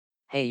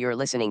Hey, you're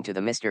listening to the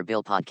Mr.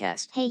 Bill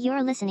podcast. Hey,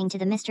 you're listening to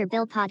the Mr.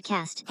 Bill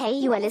podcast. Hey,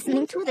 you are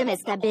listening to the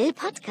Mr. Bill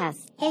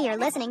podcast. Hey, you're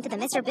listening to the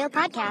Mr. Bill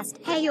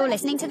podcast. Hey, you're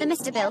listening to the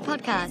Mr. Bill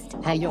podcast.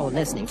 Hey, you're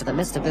listening to the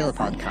Mr. Bill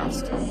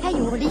podcast. Hey,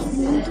 you're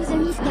listening to the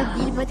Mr.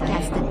 Bill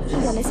podcast. Hey,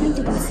 you're listening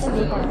to the Mr.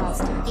 Bill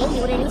podcast. Hey,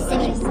 you're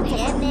listening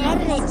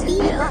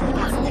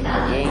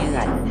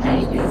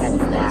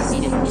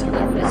to the Mr. Bill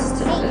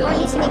podcast. Hey, you're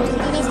listening to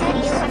the Mr.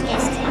 Bill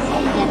podcast.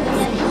 Hey, you're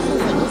listening to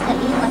the Mr.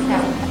 Bill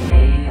podcast.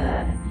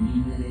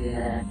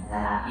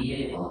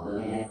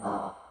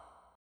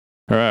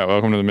 All right,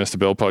 welcome to the Mr.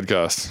 Bill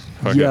podcast.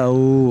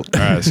 Yo. All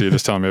right, so you're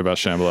just telling me about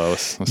Shambhala.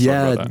 Let's talk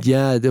about that.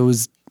 Yeah, it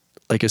was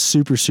like a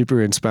super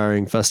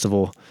inspiring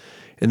festival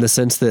in the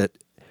sense that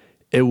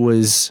it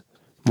was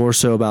more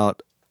so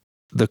about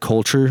the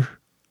culture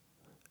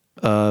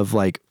of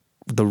like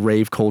the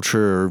rave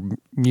culture or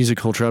music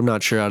culture. I'm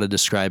not sure how to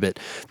describe it.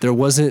 There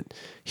wasn't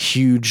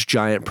huge,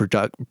 giant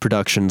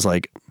productions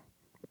like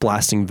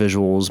blasting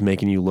visuals,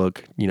 making you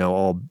look,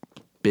 all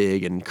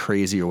big and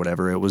crazy or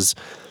whatever. It was,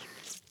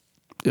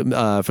 for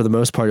the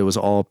most part, it was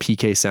all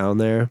PK sound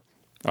there.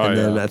 And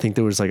then I think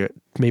there was like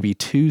maybe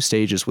 2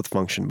 stages with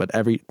function, but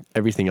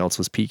everything else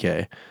was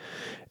PK.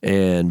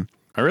 And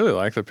I really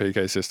like the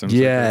PK systems.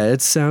 yeah,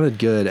 it sounded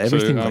good.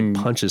 Everything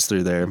like punches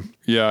through there.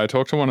 Yeah, I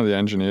talked to one of the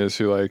engineers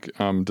who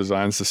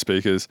designs the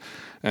speakers,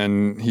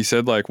 and he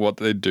said like what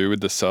they do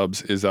with the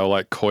subs is they'll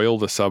like coil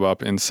the sub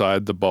up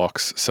inside the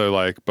box, so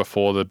like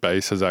before the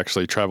bass has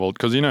actually traveled,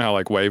 because you know how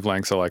like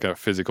wavelengths are like a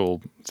physical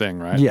thing,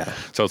 right? Yeah.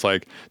 So it's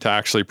like to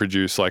actually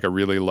produce like a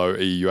really low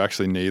E, you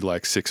actually need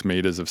like 6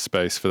 meters of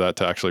space for that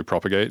to actually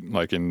propagate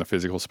like in the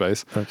physical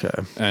space. Okay.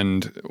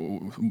 And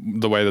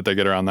the way that they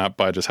get around that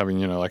by just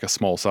having, like a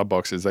small sub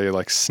box is they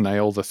like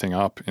snail the thing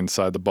up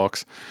inside the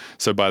box.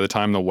 So by the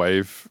time the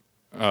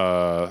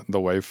by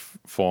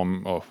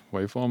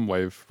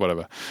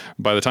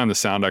the time the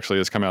sound actually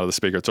has come out of the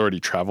speaker, it's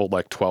already traveled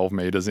like 12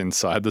 meters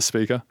inside the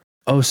speaker.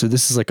 Oh, so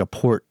this is like a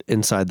port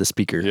inside the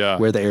speaker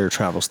where the air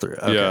travels through.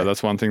 Okay. Yeah,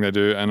 that's one thing they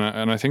do. And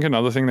I think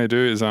another thing they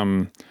do is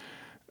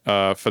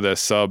for their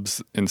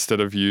subs, instead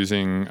of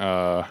using,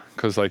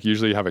 because like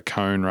usually you have a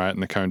cone, right?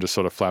 And the cone just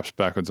sort of flaps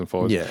backwards and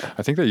forwards. Yeah.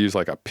 I think they use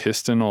like a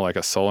piston or like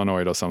a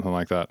solenoid or something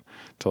like that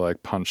to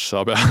like punch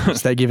sub out.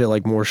 Does that give it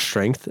like more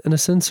strength in a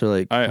sense, or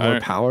like more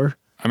power?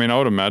 I mean, I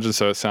would imagine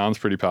so. It sounds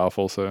pretty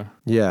powerful. So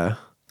yeah.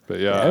 But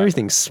yeah.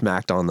 Everything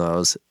smacked on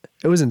those.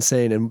 It was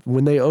insane. And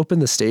when they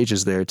opened the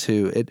stages there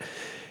too,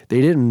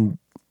 they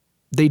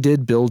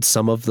did build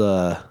some of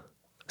the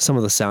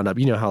sound up.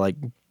 You know how like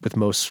with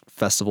most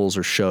festivals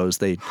or shows,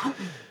 they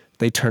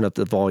turn up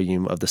the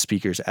volume of the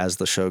speakers as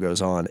the show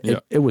goes on.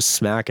 It was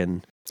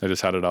smacking. They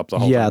just had it up the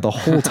whole time. Yeah, the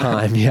whole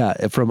time.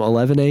 Yeah, from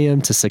 11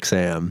 a.m. to 6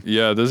 a.m.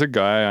 Yeah, there's a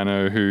guy I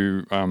know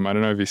who, I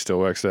don't know if he still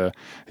works there.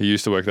 He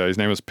used to work there. His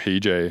name was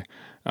PJ.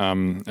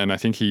 And I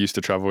think he used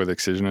to travel with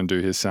Excision and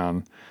do his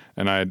sound.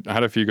 And I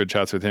had a few good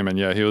chats with him. And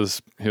yeah, he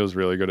was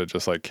really good at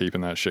just like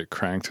keeping that shit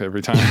cranked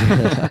every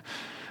time.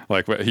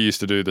 Like he used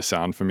to do the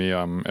sound for me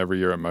every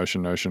year at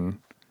Motion Notion.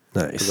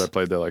 Nice. Because I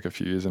played there like a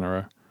few years in a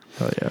row.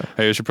 Oh yeah.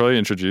 Hey, I should probably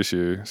introduce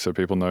you so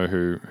people know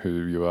who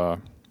you are.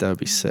 That would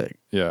be sick.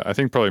 Yeah, I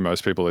think probably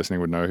most people listening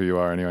would know who you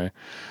are anyway.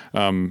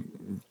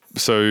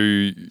 So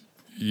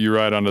you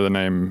write under the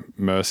name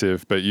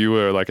Mersiv, but you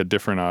were like a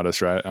different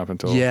artist, right? Up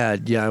until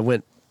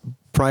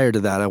Prior to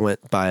that, I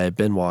went by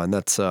Benoit, and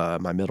that's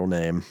my middle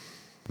name.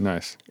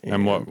 Nice.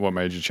 And what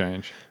made you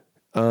change?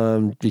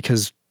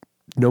 Because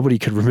nobody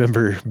could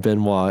remember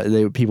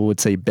Benoit. People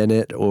would say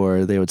Bennett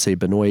or they would say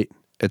Benoit.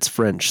 It's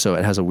French, so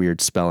it has a weird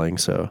spelling,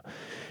 so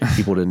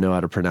people didn't know how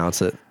to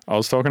pronounce it. I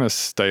was talking to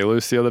Stay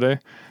Loose the other day,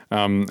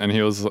 and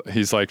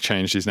he's like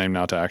changed his name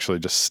now to actually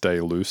just Stay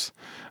Loose,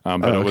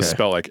 but it was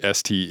spelled like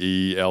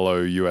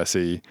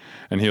Stelouse,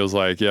 and he was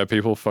like, yeah,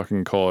 people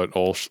fucking call it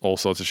all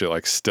sorts of shit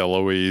like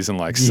Steloise and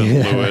like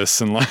St.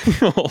 Louis and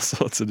like all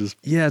sorts of just.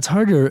 Yeah, it's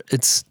harder.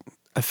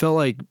 I felt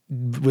like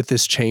with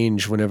this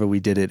change, whenever we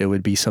did it, it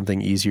would be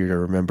something easier to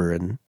remember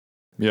and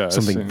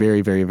something very,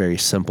 very, very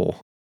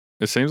simple.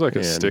 It seems like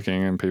it's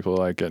sticking and people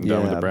like getting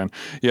down with the brand.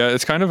 Yeah,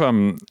 it's kind of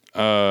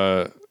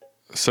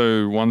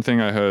so one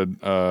thing I heard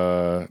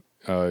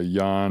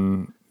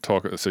Jan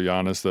talk. So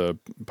Jan is the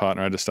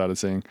partner I just started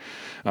seeing.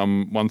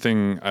 One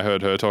thing I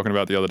heard her talking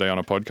about the other day on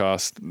a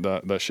podcast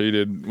that she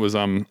did was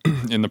in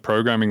the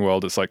programming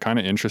world, it's like kind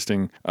of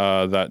interesting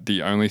that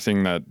the only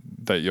thing that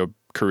your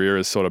career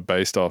is sort of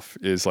based off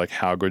is like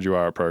how good you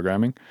are at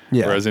programming.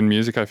 Yeah. Whereas in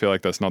music, I feel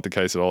like that's not the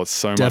case at all. It's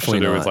so much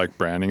to do with like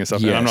branding and stuff.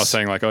 Yes. And I'm not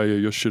saying like, oh yeah,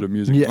 you're shit at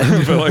music.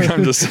 Yeah. But like,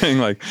 I'm just saying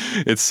like,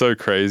 it's so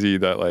crazy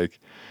that like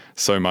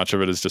so much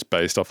of it is just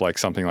based off like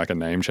something like a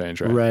name change,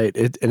 right? Right.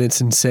 And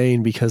it's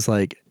insane because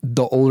like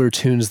the older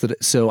tunes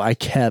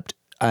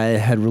I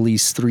had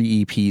released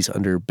 3 EPs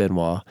under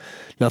Benoit,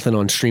 nothing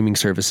on streaming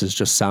services,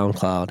 just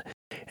SoundCloud.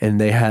 And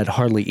they had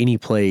hardly any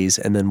plays.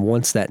 And then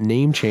once that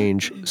name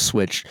change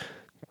switched,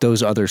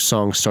 those other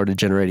songs started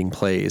generating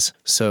plays.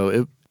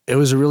 So it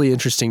was a really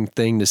interesting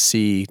thing to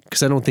see,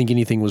 because I don't think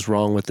anything was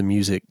wrong with the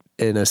music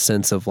in a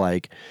sense of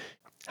like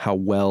how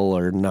well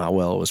or not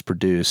well it was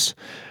produced.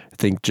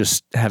 think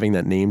just having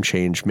that name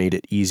change made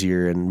it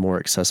easier and more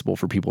accessible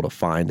for people to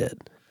find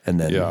it and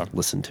then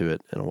listen to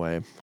it in a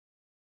way.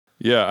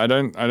 Yeah, I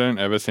don't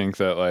ever think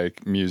that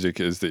like music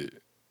is the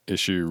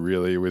issue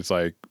really with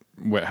like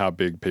how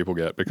big people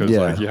get, because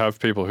like you have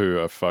people who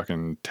are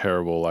fucking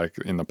terrible like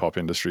in the pop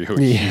industry who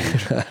are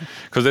huge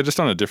because they're just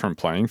on a different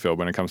playing field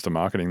when it comes to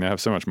marketing. They have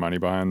so much money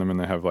behind them and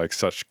they have like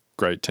such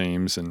great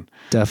teams, and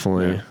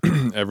definitely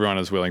everyone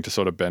is willing to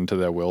sort of bend to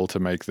their will to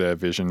make their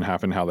vision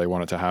happen how they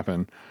want it to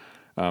happen.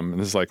 And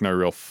there's like no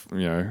real,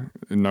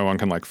 no one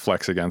can like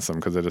flex against them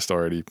because they're just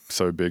already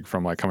so big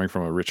from like coming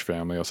from a rich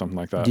family or something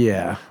like that.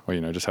 Yeah. Or,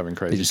 just having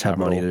crazy They just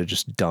capital. have money to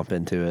just dump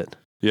into it.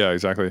 Yeah,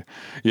 exactly.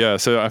 Yeah.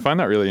 So I find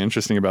that really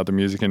interesting about the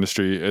music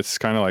industry. It's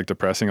kind of like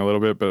depressing a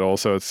little bit, but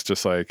also it's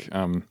just like,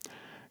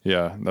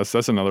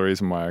 that's another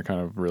reason why I kind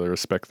of really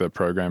respect the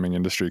programming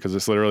industry, because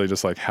it's literally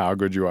just like how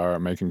good you are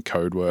at making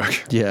code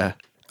work. Yeah.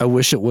 I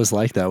wish it was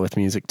like that with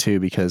music too,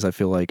 because I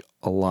feel like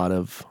a lot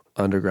of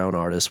underground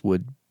artists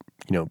would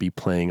be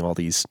playing all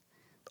these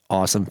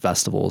awesome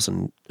festivals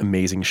and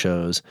amazing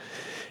shows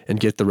and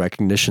get the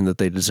recognition that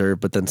they deserve.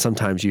 But then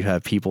sometimes you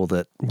have people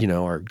that,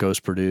 are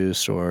ghost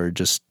produced or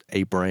just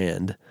a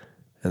brand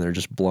and they're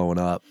just blowing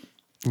up,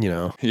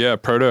 Yeah,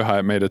 Proto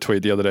Hype made a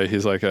tweet the other day.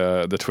 He's like,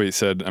 the tweet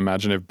said,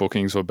 "Imagine if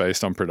bookings were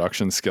based on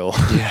production skill."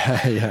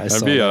 Yeah, I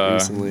saw that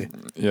recently.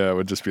 Yeah, it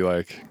would just be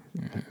like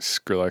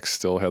Skrillex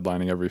still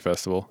headlining every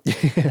festival.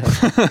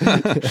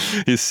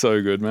 He's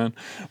so good, man.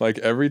 Like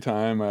every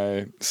time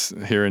I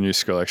hear a new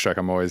Skrillex track,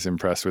 I'm always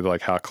impressed with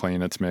like how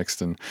clean it's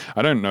mixed. And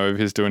I don't know if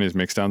he's doing his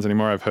mix downs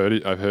anymore. I've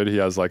heard he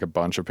has like a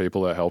bunch of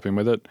people that help him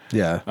with it.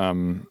 Yeah.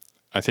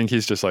 I think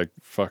he's just like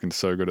fucking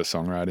so good at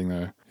songwriting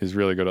though. He's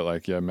really good at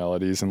like,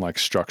 melodies and like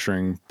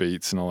structuring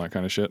beats and all that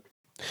kind of shit.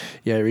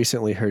 Yeah, I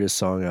recently heard his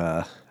song,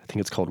 I think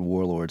it's called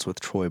Warlords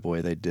with Troy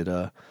Boy. They did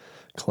a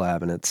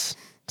collab and it's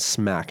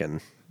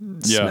smacking.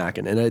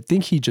 And I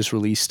think he just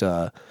released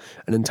an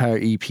entire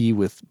EP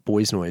with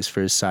Boys Noise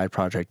for his side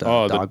project.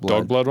 The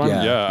Dog Blood one?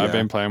 Yeah, I've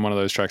been playing one of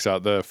those tracks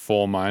out, the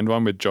For Mind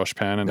one with Josh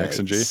Pan and X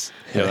and G.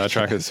 Yeah, that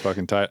track is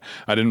fucking tight.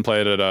 I didn't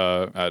play it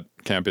at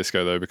Camp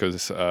Isco though,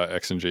 because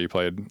X and G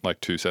played like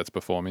 2 sets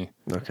before me.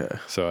 Okay.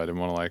 So I didn't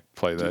want to like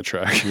play their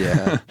track.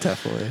 Yeah,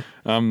 definitely.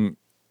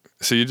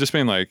 So you've just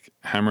been like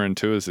hammering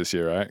tours this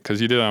year, right? Because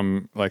you did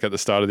like at the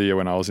start of the year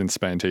when I was in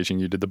Spain teaching,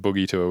 you did the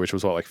Boogie tour, which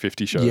was what, like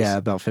 50 shows? Yeah,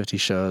 about 50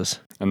 shows.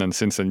 And then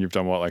since then you've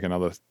done what, like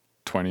another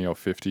 20 or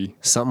 50?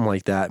 Something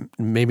like that.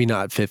 Maybe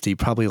not 50,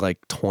 probably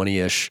like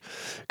 20-ish,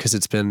 because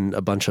it's been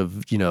a bunch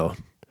of,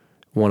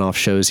 one-off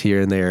shows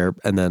here and there,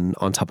 and then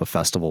on top of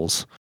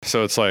festivals.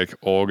 So it's like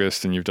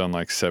August and you've done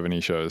like 70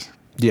 shows?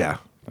 Yeah.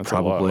 That's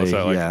probably,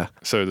 yeah.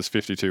 So there's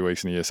 52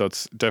 weeks in a year, so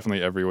it's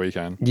definitely every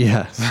weekend.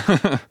 Yeah,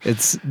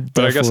 it's.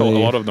 But I guess a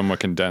lot of them were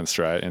condensed,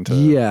 right? Into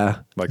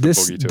like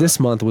this the Boogie tour. This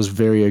month was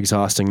very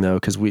exhausting though,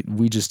 because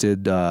we just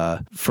did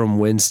from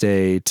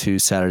Wednesday to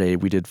Saturday.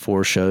 We did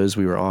 4 shows.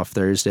 We were off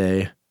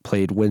Thursday,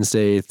 played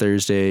Wednesday,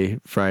 Thursday,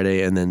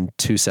 Friday, and then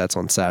 2 sets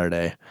on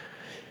Saturday.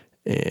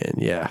 And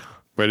yeah.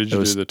 Where did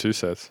you do the 2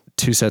 sets?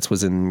 2 sets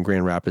was in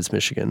Grand Rapids,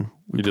 Michigan.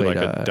 You did like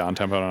a down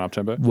tempo and an up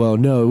tempo? Well,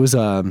 no, it was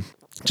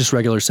just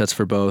regular sets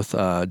for both,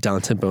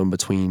 down tempo in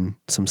between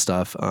some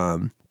stuff.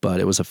 But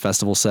it was a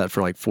festival set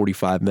for like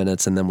 45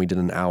 minutes, and then we did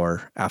an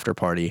hour after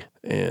party.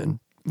 And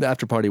the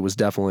after party was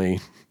definitely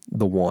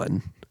the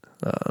one.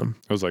 It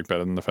was like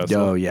better than the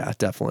festival? Oh, yeah,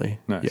 definitely.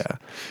 Nice. Yeah.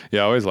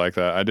 Yeah, I always like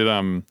that. I did,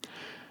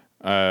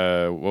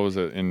 what was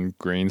it, in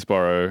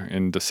Greensboro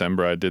in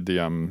December, I did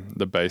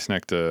the Bass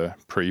Nectar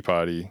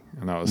pre-party,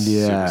 and that was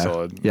super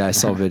solid. Yeah, I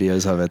saw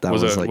videos of it. That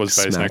was like Was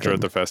Bass Nectar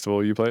at the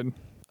festival you played?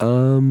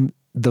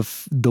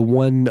 The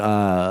one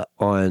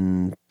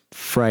on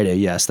Friday,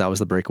 yes, that was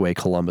the Breakaway,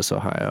 Columbus,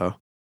 Ohio.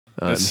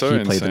 It's so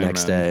he played the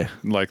next day.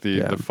 Like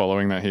the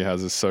following that he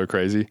has is so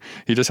crazy.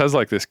 He just has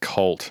like this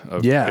cult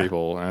of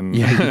people, and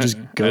you just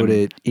go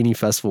to any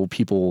festival.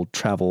 People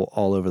travel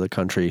all over the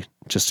country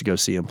just to go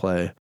see him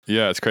play.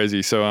 Yeah, it's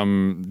crazy. So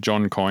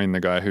John Coyne, the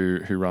guy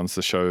who runs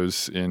the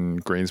shows in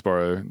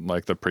Greensboro,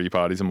 like the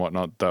pre-parties and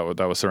whatnot,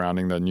 that was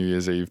surrounding the New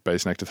Year's Eve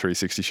Bass Nectar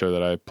 360 show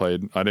that I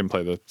played. I didn't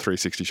play the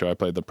 360 show, I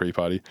played the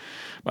pre-party.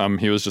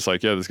 He was just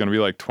like, yeah, there's going to be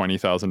like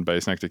 20,000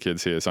 Bass Nectar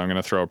kids here, so I'm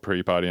going to throw a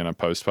pre-party and a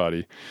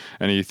post-party.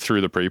 And he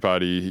threw the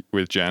pre-party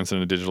with Jansen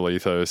and Digital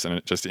Ethos, and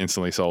it just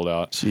instantly sold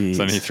out. Jeez.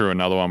 So then he threw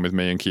another one with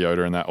me and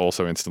Kyoto, and that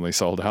also instantly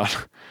sold out.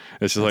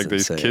 It's just like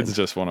these kids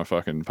just want to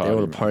fucking party. They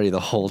want to party the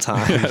whole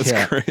time. Yeah,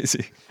 it's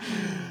crazy.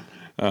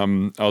 I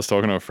was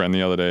talking to a friend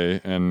the other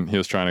day, and he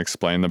was trying to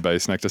explain the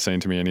Bass Nectar scene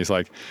to me, and he's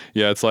like,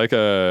 yeah, it's like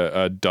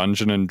a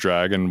Dungeon and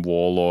Dragon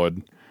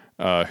warlord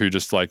who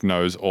just like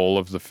knows all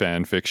of the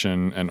fan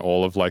fiction and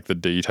all of like the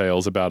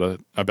details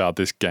about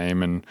this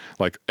game and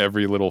like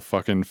every little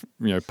fucking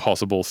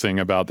possible thing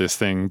about this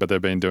thing, but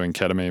they've been doing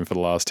ketamine for the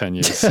last 10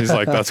 years. He's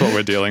like, that's what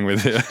we're dealing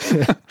with here.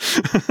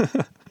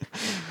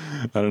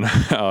 I don't know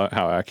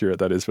how accurate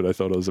that is, but I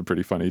thought it was a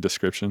pretty funny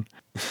description.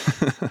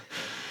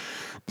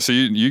 So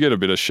you get a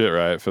bit of shit,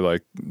 right, for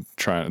like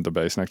trying the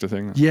Bass Nectar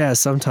thing? Yeah,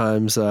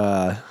 sometimes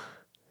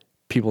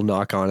people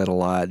knock on it a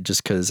lot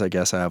just because I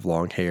guess I have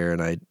long hair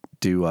and I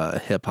do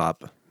hip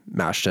hop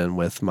mashed in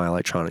with my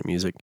electronic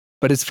music.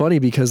 But it's funny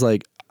because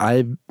like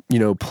I,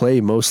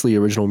 play mostly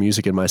original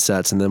music in my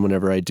sets, and then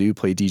whenever I do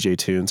play DJ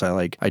tunes,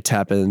 I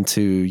tap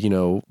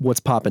into, what's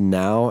popping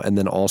now, and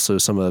then also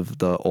some of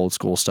the old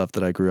school stuff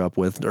that I grew up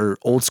with, or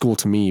old school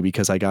to me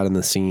because I got in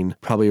the scene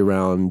probably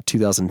around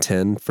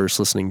 2010, first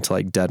listening to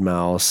like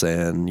Deadmau5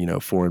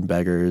 and, Foreign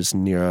Beggars,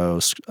 Nero,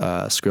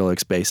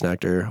 Skrillex, Bass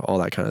Nectar, all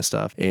that kind of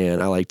stuff.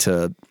 And I like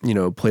to,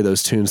 play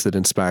those tunes that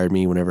inspired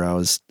me whenever I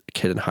was a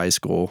kid in high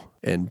school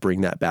and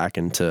bring that back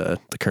into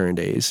the current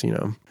days.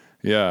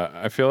 Yeah,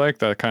 I feel like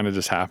that kind of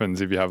just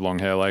happens if you have long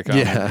hair.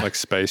 Like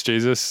Space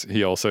Jesus,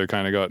 he also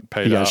kind of got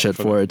paid. He got shit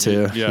for it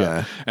too.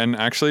 Yeah. And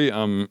actually,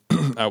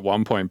 at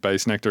one point,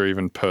 Bass Nectar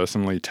even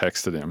personally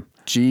texted him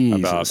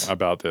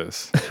about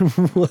this.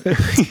 What?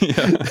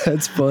 Yeah,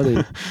 that's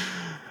funny.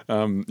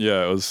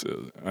 It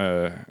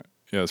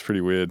was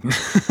pretty weird.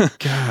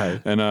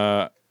 God. And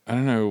I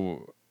don't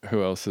know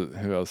who else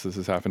this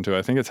has happened to.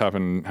 I think it's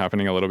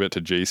happening a little bit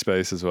to G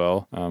Space as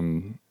well.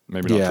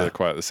 Maybe not to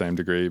quite the same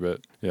degree,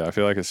 but yeah, I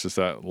feel like it's just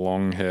that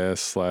long hair /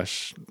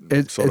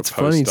 It's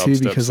funny too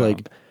because sound.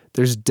 Like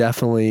there's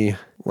definitely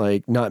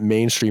like not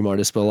mainstream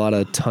artists, but a lot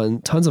of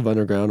tons of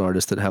underground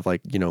artists that have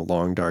like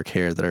long dark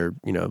hair that are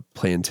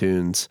playing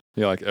tunes.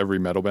 Yeah, like every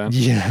metal band.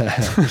 Yeah,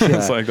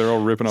 it's like they're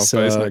all ripping off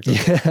Bass Nectar.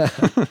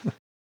 Yeah,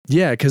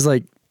 yeah, because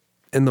like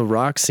in the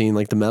rock scene,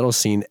 like the metal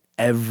scene,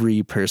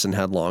 every person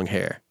had long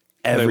hair.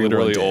 Everyone they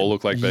literally did. all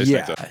look like Bass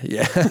Nectar.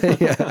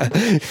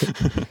 Yeah.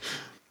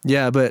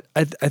 Yeah, but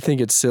I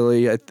think it's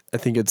silly. I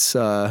think it's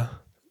not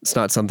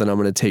something I'm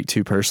going to take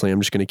too personally.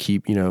 I'm just going to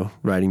keep,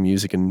 writing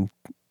music and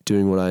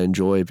doing what I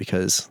enjoy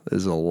because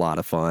it's a lot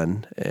of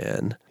fun.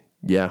 And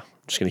yeah,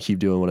 I'm just going to keep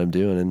doing what I'm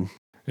doing. And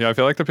yeah, I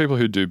feel like the people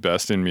who do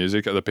best in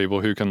music are the people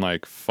who can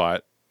like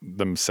fight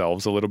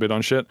themselves a little bit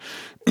on shit,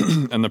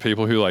 and the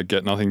people who like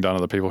get nothing done are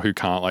the people who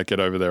can't like get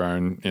over their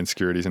own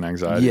insecurities and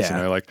anxieties.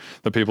 Like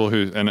the people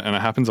who and it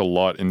happens a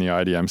lot in the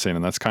IDM scene,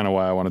 and that's kind of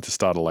why I wanted to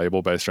start a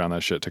label based around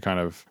that shit to kind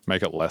of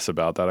make it less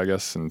about that, I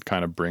guess, and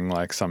kind of bring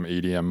like some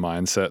EDM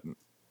mindset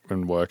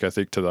and work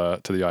ethic to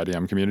the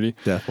IDM community.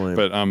 Definitely.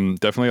 But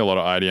definitely a lot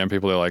of IDM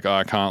people are like, oh,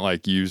 I can't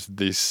like use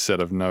this set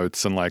of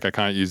notes, and like I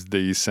can't use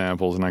these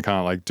samples, and I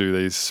can't like do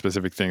these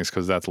specific things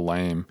because that's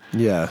lame.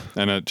 Yeah.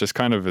 And it just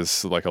kind of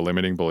is like a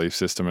limiting belief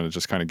system, and it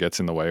just kind of gets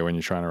in the way when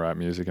you're trying to write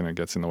music, and it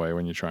gets in the way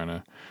when you're trying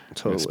to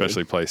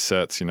especially play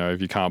sets.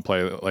 If you can't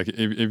play, like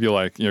if you're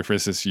like, for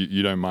instance,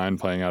 you don't mind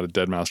playing out a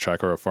Deadmau5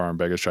 track or a Foreign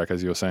Beggars track,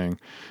 as you were saying,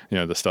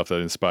 the stuff that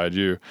inspired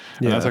you.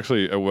 And that's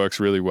actually, it works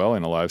really well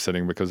in a live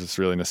setting because it's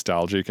really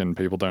nostalgic and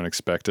people don't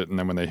expect it. And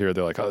then when they hear it,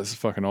 they're like, oh, this is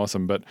fucking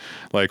awesome. But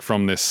like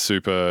from this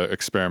super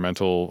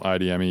experimental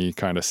IDM-y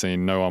kind of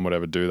scene, no one would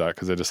ever do that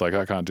because they're just like,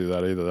 I can't do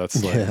that either.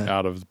 That's like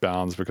out of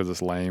bounds because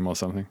it's lame or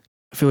something.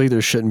 I feel like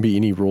there shouldn't be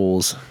any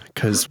rules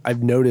because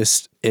I've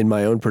noticed in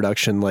my own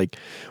production, like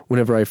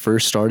whenever I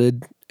first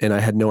started and I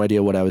had no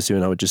idea what I was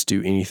doing, I would just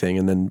do anything.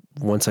 And then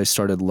once I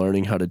started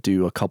learning how to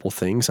do a couple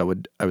things, I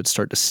would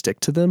start to stick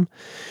to them.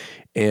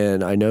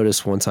 And I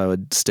noticed once I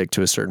would stick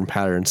to a certain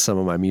pattern, some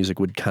of my music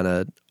would kind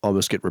of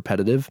almost get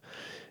repetitive.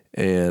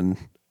 And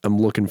I'm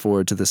looking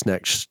forward to this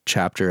next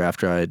chapter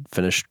after I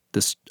finished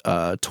this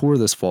tour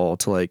this fall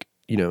to like,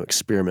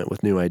 experiment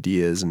with new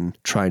ideas and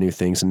try new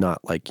things and not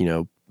like,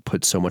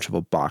 put so much of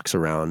a box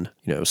around,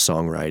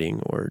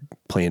 songwriting or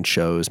playing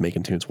shows,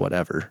 making tunes,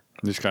 whatever.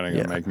 Just kind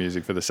of make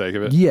music for the sake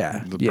of it.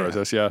 Yeah. The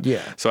process.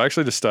 Yeah. So I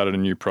actually just started a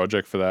new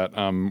project for that,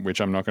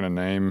 which I'm not going to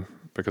name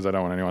because I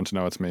don't want anyone to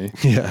know it's me.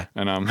 Yeah.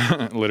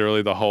 And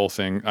literally the whole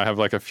thing, I have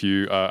like a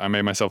few, I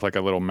made myself like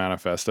a little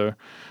manifesto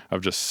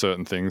of just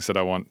certain things that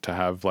I want to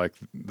have like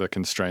the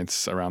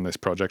constraints around this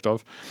project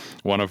of.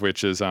 One of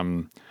which is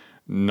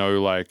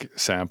no like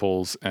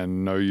samples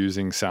and no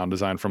using sound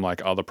design from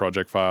like other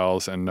project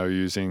files and no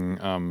using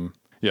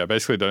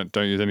basically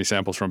don't use any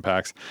samples from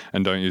packs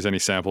and don't use any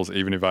samples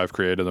even if I've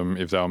created them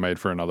if they were made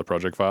for another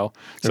project file.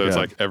 So it's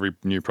like every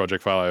new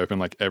project file I open,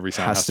 like every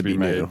sound has to be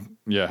made.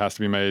 Yeah, it has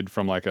to be made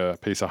from like a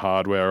piece of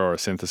hardware or a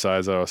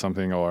synthesizer or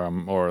something,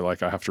 or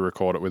like I have to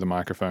record it with a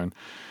microphone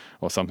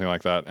or something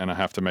like that, and I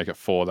have to make it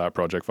for that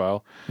project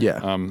file. Yeah.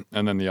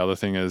 And then the other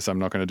thing is I'm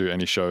not going to do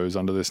any shows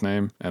under this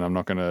name, and I'm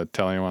not going to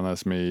tell anyone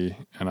that's me,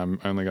 and I'm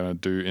only going to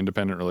do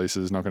independent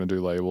releases, not going to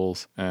do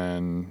labels,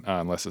 and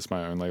unless it's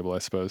my own label, I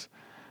suppose,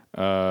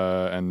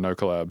 and no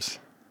collabs.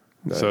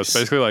 Nice. So it's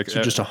basically like...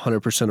 So just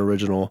 100%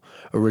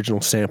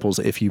 original samples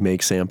if you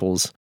make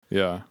samples.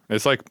 Yeah,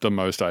 it's like the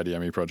most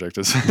IDM-y project.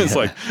 It's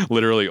like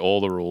literally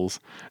all the rules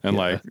and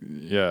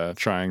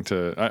trying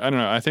to, I don't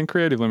know. I think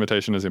creative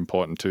limitation is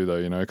important too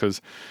though,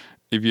 because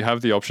if you have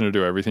the option to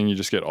do everything, you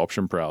just get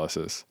option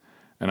paralysis.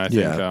 And I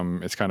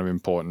think it's kind of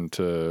important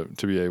to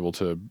be able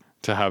to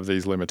have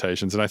these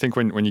limitations. And I think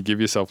when you give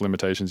yourself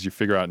limitations, you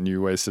figure out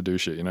new ways to do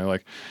shit,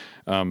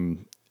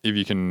 if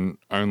you can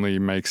only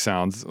make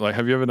sounds, like,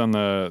 have you ever done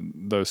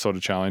those sort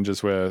of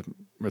challenges where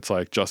it's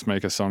like just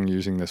make a song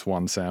using this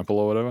one sample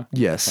or whatever?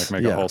 Yes.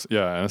 Like make a whole,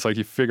 and it's like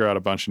you figure out a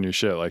bunch of new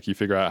shit. Like you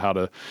figure out how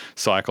to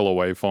cycle a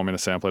waveform in a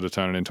sampler to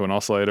turn it into an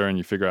oscillator, and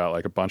you figure out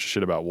like a bunch of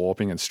shit about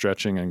warping and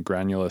stretching and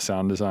granular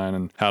sound design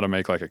and how to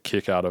make like a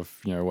kick out of,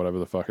 you know, whatever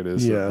the fuck it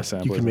is. Yeah, the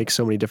sampler you can is. make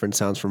so many different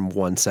sounds from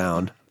one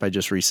sound by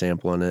just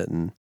resampling it,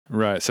 and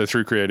Right. So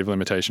through creative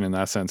limitation in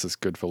that sense, it's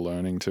good for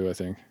learning too, I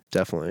think.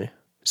 definitely.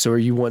 So are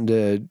you wanting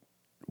to,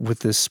 with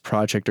this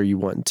project, are you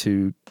wanting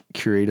to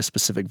curate a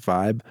specific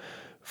vibe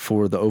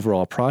for the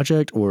overall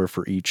project or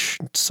for each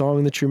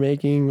song that you're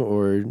making,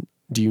 or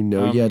do you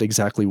know yet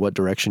exactly what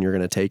direction you're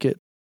going to take it?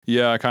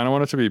 Yeah, I kind of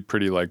want it to be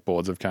pretty like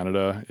Boards of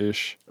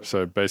Canada-ish.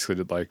 So basically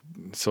did like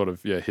sort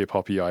of,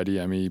 hip-hoppy,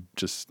 IDM-y,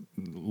 just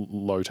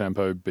low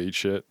tempo beat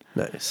shit.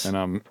 Nice.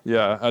 And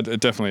it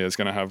definitely is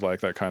going to have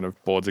like that kind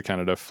of Boards of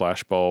Canada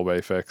flash bulb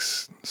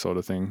Aphex sort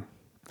of thing.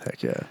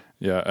 Heck yeah.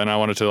 Yeah, and I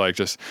wanted to like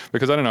just,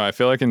 because I don't know, I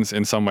feel like in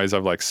some ways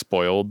I've like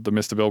spoiled the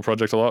Mr. Bill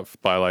project a lot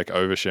by like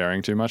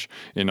oversharing too much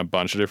in a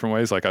bunch of different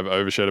ways. Like I've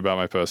overshared about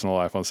my personal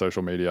life on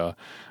social media.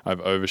 I've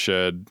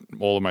overshared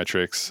all of my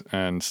tricks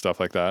and stuff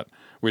like that,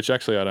 which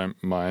actually I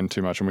don't mind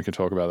too much, and we can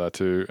talk about that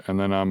too. And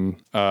then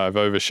I've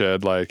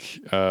overshared like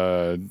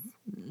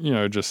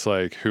just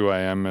like who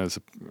I am as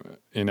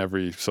in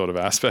every sort of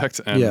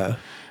aspect. And Yeah.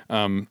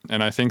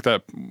 and I think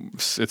that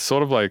it's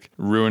sort of like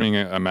ruining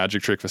a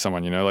magic trick for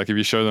someone, you know, like if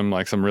you show them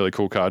like some really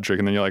cool card trick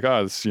and then you're like,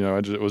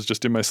 it was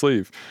just in my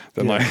sleeve.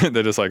 Then like,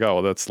 they're just like, oh,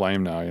 well, that's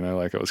lame now. You know,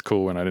 like it was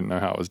cool when I didn't know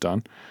how it was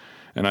done.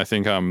 And I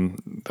think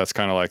that's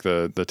kind of like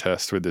the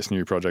test with this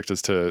new project,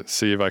 is to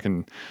see if I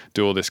can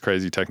do all this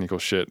crazy technical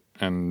shit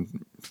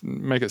and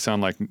make it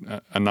sound like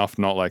enough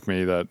not like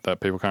me that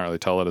people can't really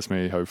tell that it's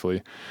me,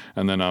 hopefully.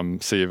 And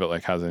then see if it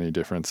like has any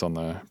difference on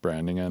the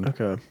branding end.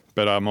 Okay.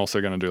 But I'm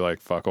also going to do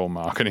like fuck all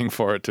marketing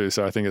for it too.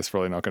 So I think it's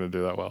probably not going to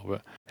do that well.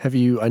 But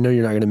I know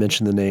you're not going to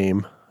mention the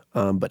name,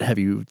 but have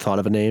you thought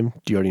of a name?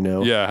 Do you already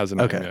know? yeah, it has a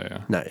name. Okay.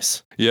 Yeah.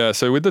 Nice. Yeah,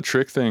 so with the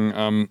trick thing,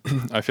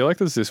 I feel like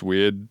there's this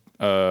weird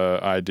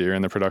idea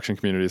in the production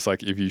community. It's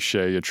like if you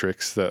share your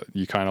tricks that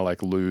you kind of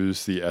like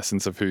lose the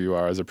essence of who you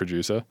are as a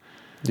producer.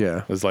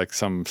 Yeah. There's like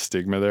some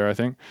stigma there, I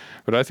think.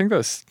 But I think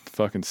that's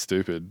fucking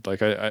stupid.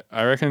 Like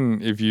I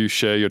reckon if you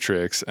share your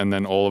tricks and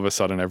then all of a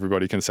sudden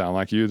everybody can sound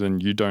like you, then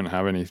you don't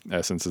have any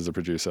essence as a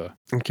producer.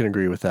 I can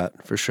agree with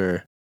that for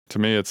sure. To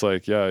me, it's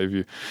like,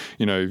 if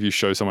you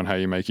show someone how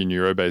you make your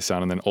neuro-bass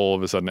sound and then all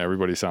of a sudden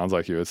everybody sounds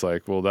like you, it's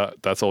like, well,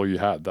 that's all you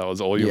had. That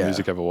was all your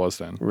music ever was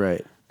then.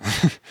 Right.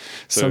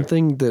 So,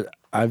 Something that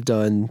I've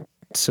done,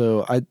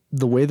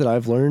 the way that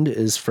I've learned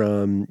is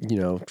from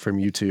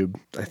YouTube.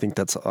 I think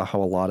that's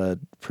how a lot of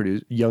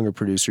younger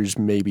producers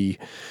maybe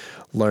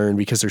learn,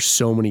 because there's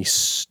so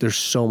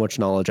much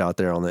knowledge out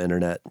there on the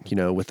internet,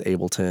 with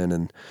Ableton,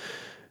 and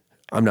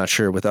I'm not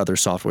sure with other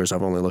softwares.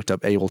 I've only looked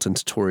up Ableton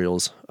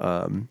tutorials.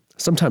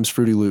 Sometimes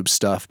Fruity Loops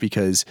stuff,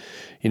 because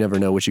you never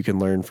know what you can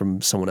learn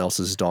from someone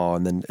else's DAW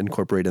and then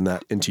incorporating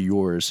that into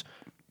yours.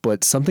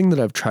 But something that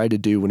I've tried to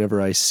do whenever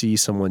I see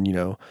someone,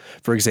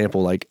 for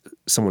example, like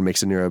someone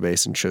makes a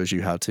neuro-bass and shows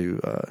you how to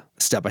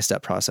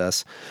step-by-step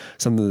process,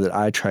 something that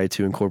I try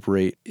to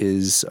incorporate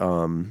is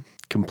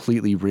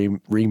completely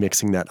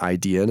remixing that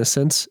idea in a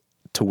sense,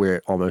 to where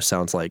it almost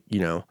sounds like,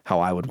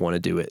 how I would want to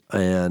do it.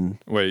 And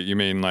wait, you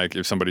mean like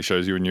if somebody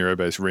shows you a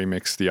neuro-bass,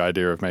 remix the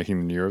idea of making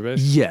the neuro-bass?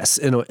 yes,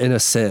 in a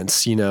sense,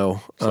 So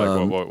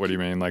like what do you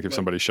mean? Like if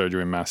somebody showed you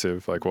in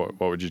Mersiv, like what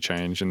would you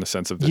change in the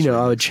sense of this?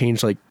 I would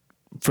change like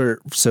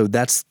so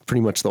that's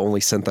pretty much the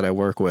only synth that I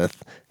work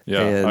with.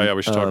 Yeah. And,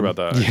 We should talk about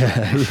that.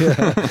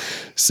 Yeah.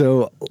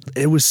 So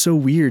it was so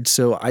weird.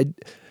 So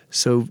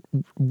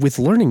with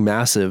learning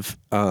Mersiv,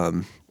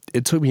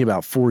 it took me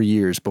about 4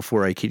 years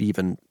before I could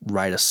even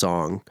write a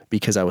song,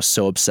 because I was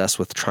so obsessed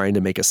with trying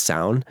to make a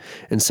sound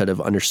instead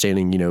of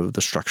understanding,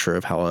 the structure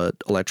of how an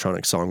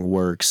electronic song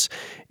works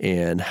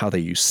and how they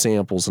use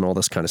samples and all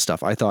this kind of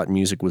stuff. I thought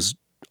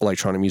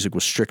electronic music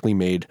was strictly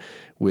made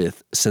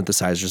with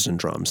synthesizers and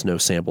drums, no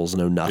samples,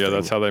 no nothing. Yeah,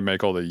 that's how they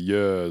make all the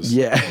years.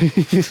 Yeah.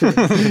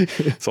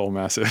 It's all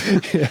massive.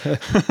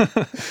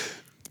 Yeah.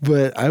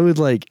 But I would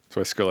like...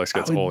 That's why Skrillex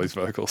gets all these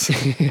vocals.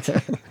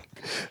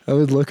 I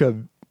would look up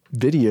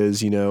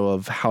videos,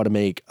 of how to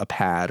make a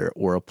pad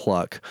or a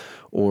pluck,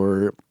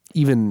 or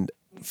even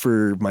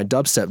for my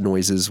dubstep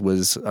noises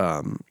was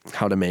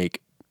how to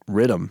make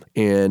rhythm.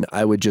 And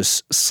I would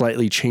just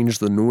slightly change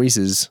the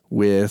noises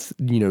with,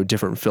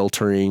 different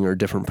filtering or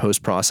different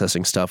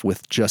post-processing stuff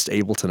with just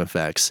Ableton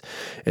effects,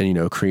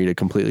 and, create a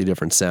completely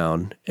different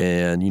sound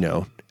and,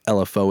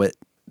 LFO it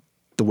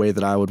the way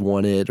that I would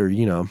want it, or,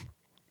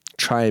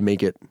 try and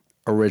make it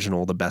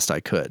original the best I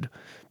could.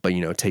 But,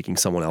 taking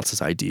someone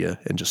else's idea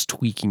and just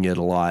tweaking it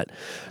a lot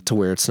to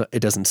where it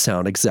doesn't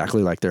sound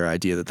exactly like their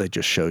idea that they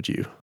just showed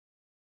you.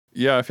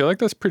 Yeah, I feel like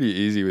that's pretty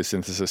easy with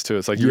synthesis too.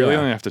 It's like you really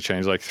only have to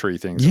change like 3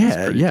 things.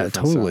 Yeah,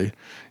 totally. Sound.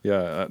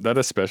 Yeah, that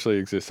especially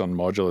exists on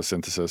modular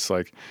synthesis.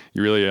 Like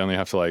you really only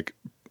have to like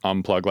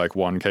unplug like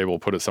one cable,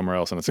 put it somewhere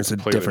else, and it's a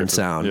completely different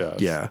sound. Yeah,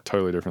 it's a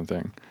totally different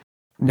thing.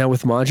 Now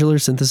with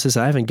modular synthesis,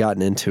 I haven't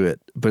gotten into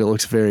it, but it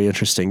looks very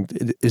interesting.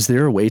 Is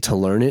there a way to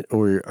learn it,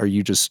 or are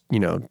you just,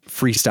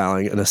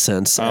 freestyling in a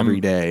sense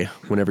every day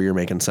whenever you're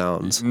making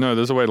sounds? No,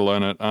 there's a way to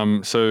learn it.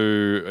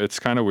 So it's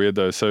kind of weird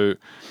though. So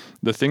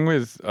the thing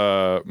with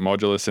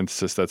modular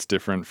synthesis that's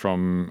different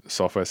from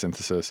software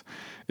synthesis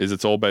is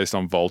it's all based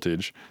on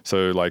voltage.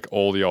 So like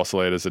all the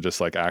oscillators are just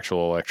like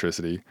actual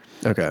electricity.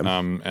 Okay.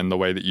 And the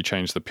way that you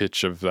change the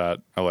pitch of that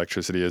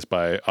electricity is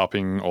by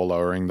upping or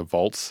lowering the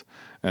volts.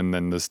 And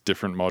then there's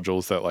different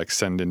modules that like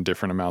send in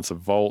different amounts of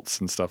volts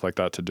and stuff like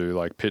that to do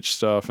like pitch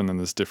stuff. And then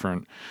there's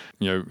different,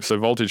 so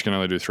voltage can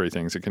only do three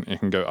things. It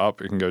can go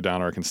up, it can go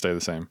down, or it can stay the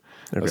same.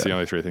 Okay. That's the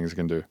only three things it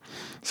can do.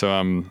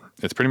 So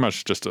it's pretty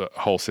much just a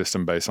whole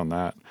system based on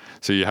that.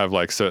 So you have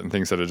like certain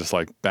things that are just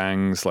like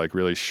bangs, like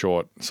really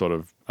short sort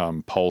of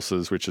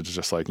pulses, which is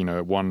just like,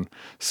 one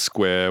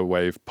square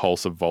wave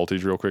pulse of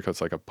voltage real quick.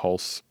 It's like a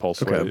pulse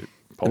wave.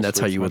 And that's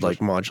how you would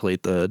like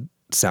modulate the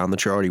sound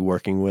that you're already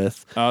working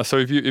with. So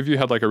if you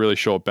had like a really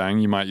short bang,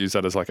 you might use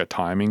that as like a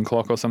timing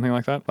clock or something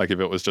like that. Like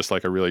if it was just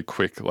like a really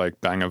quick like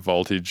bang of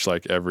voltage,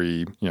 like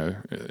every,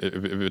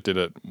 if it did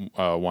it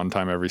one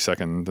time every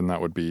second, then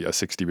that would be a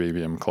 60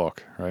 BPM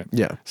clock, right?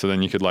 Yeah. So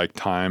then you could like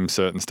time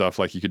certain stuff.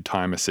 Like you could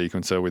time a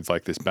sequencer with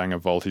like this bang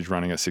of voltage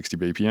running at 60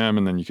 BPM,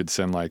 and then you could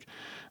send like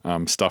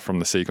stuff from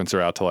the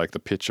sequencer out to like the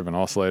pitch of an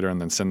oscillator,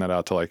 and then send that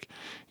out to like,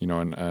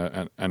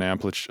 an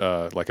amplitude,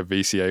 like a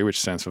VCA, which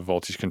stands for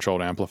voltage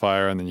controlled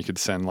amplifier. And then you could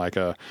send like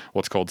a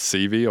what's called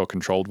CV, or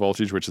controlled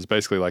voltage, which is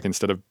basically like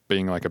instead of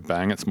being like a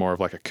bang, it's more of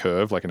like a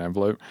curve, like an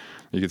envelope.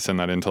 You could send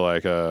that into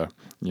like a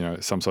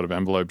some sort of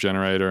envelope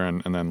generator,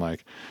 and then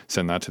like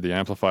send that to the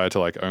amplifier to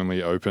like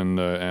only open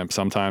the amp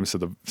sometimes, so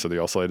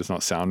the oscillator's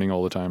not sounding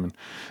all the time. And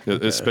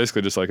it's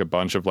basically just like a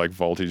bunch of like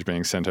voltage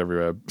being sent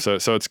everywhere. So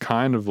it's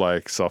kind of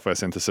like software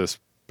synthesis,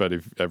 but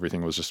if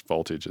everything was just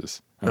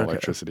voltages and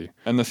electricity.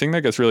 And the thing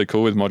that gets really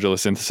cool with modular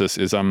synthesis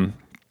is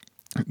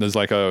there's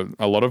like a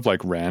lot of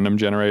like random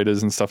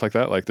generators and stuff like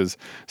that. Like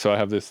so I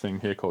have this thing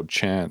here called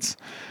Chance,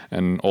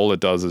 and all it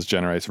does is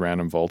generates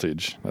random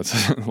voltage.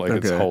 That's like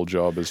its whole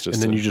job is just.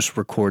 And then you just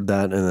record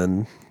that and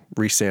then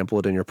resample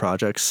it in your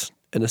projects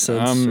in a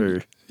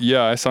sense.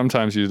 Yeah, I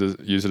sometimes use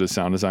it as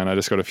sound design. I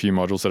just got a few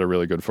modules that are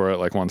really good for it.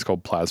 Like one's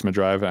called Plasma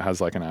Drive. It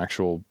has like an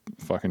actual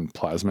fucking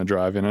plasma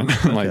drive in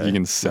it. Like you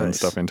can send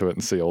stuff into it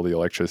and see all the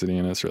electricity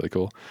in it. It's really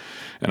cool.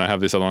 And I have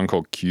this other one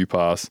called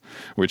Q-Pass,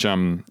 which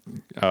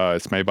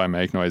it's made by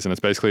Make Noise, and it's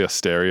basically a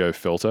stereo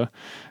filter.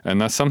 And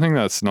that's something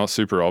that's not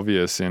super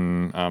obvious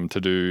in to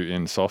do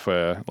in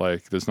software.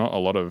 Like there's not a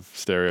lot of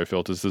stereo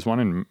filters. There's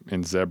one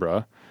in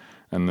Zebra,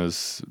 and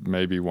there's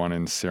maybe one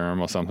in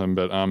Serum or something.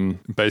 But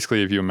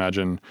basically, if you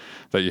imagine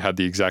that you had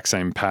the exact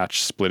same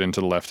patch split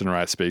into the left and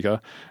right speaker,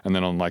 and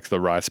then on like the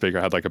right speaker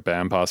had like a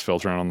bandpass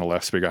filter, and on the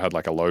left speaker had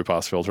like a low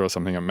pass filter or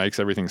something, it makes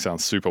everything sound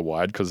super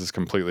wide because there's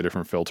completely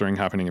different filtering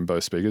happening in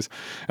both speakers.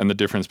 And the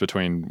difference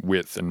between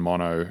width and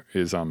mono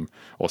is,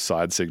 or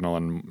side signal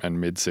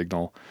and mid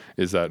signal,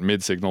 is that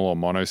mid signal or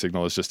mono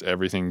signal is just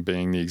everything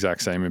being the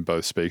exact same in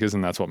both speakers,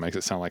 and that's what makes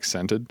it sound like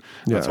centered.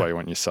 That's why you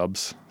want your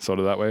subs sort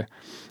of that way.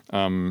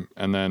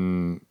 And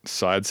then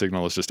side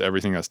signal is just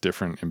everything that's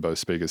different in both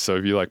speakers. So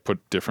if you like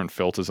put different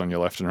filters on your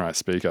left and right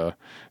speaker,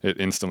 it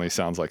instantly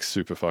sounds like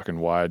super fucking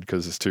wide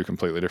because there's two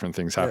completely different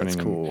things happening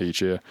in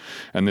each ear.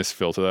 And this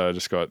filter that I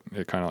just got,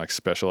 it kind of like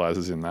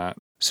specializes in that.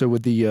 So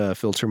would the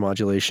filter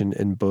modulation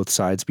in both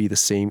sides be the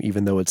same,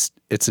 even though it's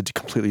a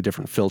completely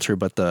different filter,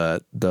 but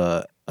the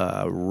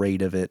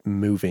rate of it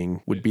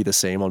moving would be the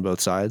same on both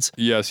sides?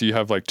 Yeah, so you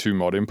have like two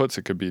mod inputs.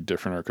 It could be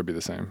different or it could be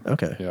the same.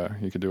 Okay. Yeah,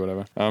 you could do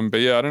whatever.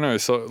 But yeah, I don't know.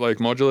 So like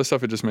modular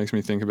stuff, it just makes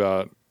me think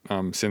about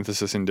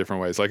synthesis in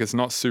different ways. Like it's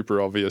not super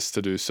obvious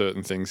to do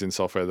certain things in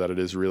software that it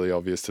is really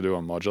obvious to do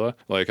on modular.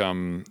 Like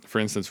for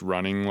instance,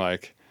 running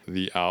like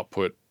the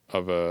output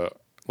of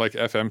like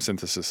FM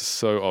synthesis is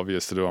so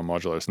obvious to do on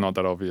modular. It's not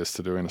that obvious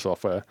to do in a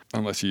software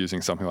unless you're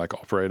using something like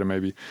Operator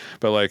maybe.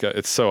 But like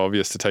it's so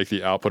obvious to take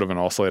the output of an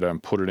oscillator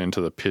and put it into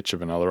the pitch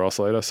of another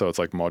oscillator. So it's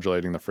like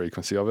modulating the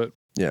frequency of it.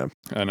 Yeah.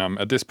 And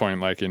at this point,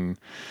 like in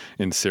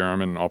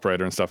Serum and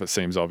Operator and stuff, it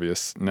seems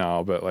obvious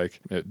now, but like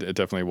it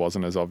definitely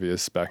wasn't as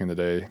obvious back in the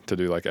day to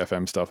do like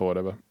FM stuff or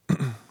whatever.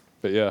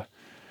 But yeah.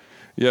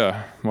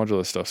 Yeah,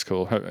 modular stuff's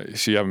cool.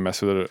 So you haven't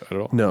messed with it at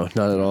all? No,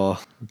 not at all.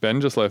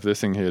 Ben just left this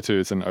thing here too.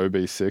 It's an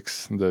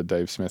OB6, the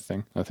Dave Smith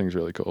thing. That thing's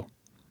really cool.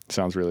 It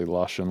sounds really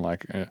lush and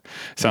like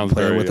sounds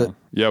very. With it?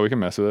 Yeah, we can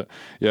mess with it.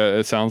 Yeah,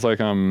 it sounds like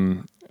I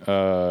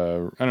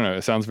don't know.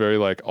 It sounds very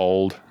like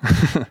old.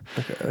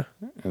 Okay.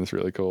 And it's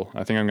really cool.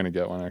 I think I'm gonna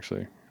get one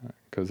actually,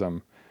 because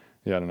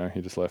yeah, I don't know.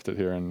 He just left it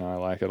here and I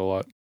like it a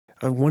lot.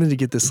 I wanted to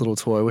get this little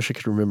toy. I wish I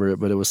could remember it,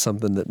 but it was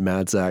something that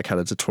Mad Zach had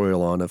a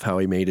tutorial on of how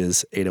he made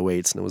his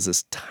 808s, and it was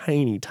this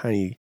tiny.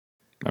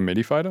 A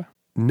MIDI fighter?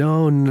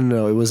 No.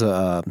 It was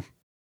a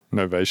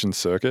Novation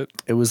circuit.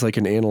 It was like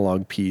an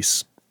analog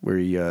piece where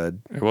he.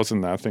 It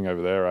wasn't that thing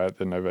over there, right?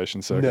 The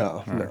Novation circuit.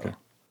 No. Okay.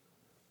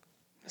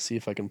 Let's see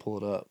if I can pull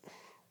it up.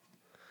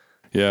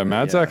 Yeah,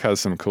 Mad Zach has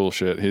some cool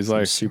shit. He's Some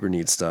like super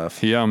neat stuff.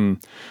 he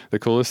the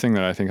coolest thing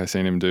that I think I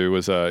seen him do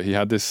was he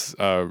had this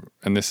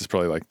and this is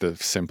probably like the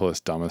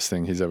simplest, dumbest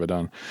thing he's ever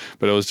done,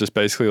 but it was just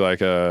basically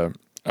like a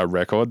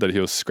record that he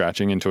was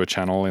scratching into a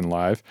channel in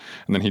live,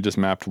 and then he just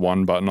mapped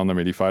one button on the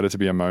MIDI fighter to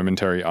be a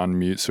momentary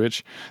unmute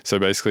switch. So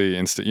basically,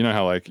 you know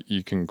how like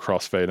you can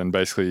crossfade, and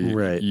basically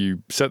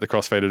you set the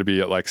crossfader to be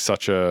at like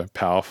such a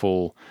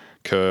powerful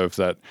curve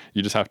that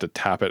you just have to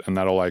tap it and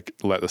that'll like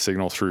let the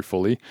signal through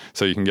fully,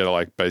 so you can get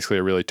like basically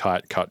a really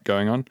tight cut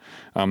going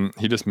on.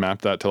 He just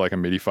mapped that to like a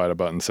MIDI fighter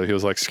button, so he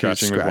was like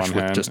scratching with one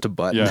hand, just a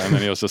button. yeah, and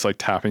then he was just like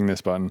tapping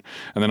this button,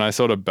 and then I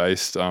sort of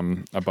based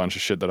a bunch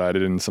of shit that I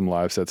did in some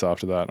live sets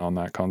after that on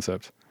that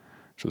concept,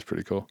 which was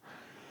pretty cool.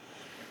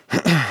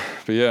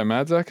 But yeah,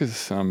 Mad Zach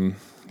is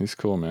he's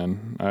cool,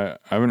 man.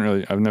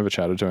 I've never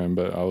chatted to him,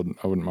 but I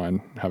wouldn't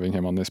mind having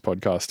him on this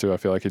podcast too. I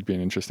feel like he'd be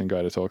an interesting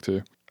guy to talk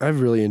to. I've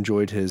really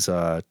enjoyed his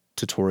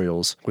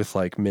tutorials with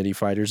like MIDI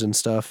fighters and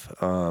stuff.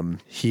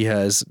 He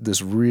has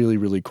this really,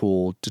 really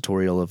cool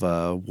tutorial of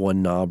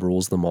one knob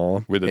rules them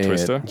all. With a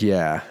twister?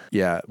 Yeah.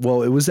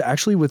 Well, it was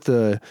actually with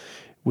the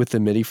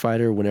MIDI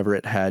fighter whenever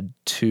it had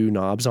 2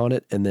 knobs on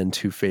it and then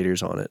 2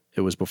 faders on it.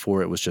 It was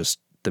before it was just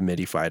the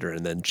MIDI fighter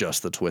and then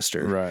just the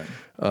twister. Right.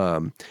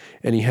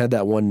 And he had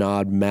that one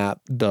knob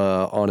map the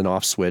on and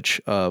off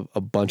switch of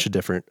a bunch of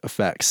different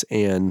effects,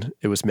 and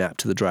it was mapped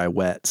to the dry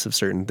wets of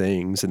certain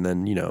things, and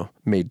then,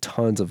 made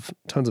tons of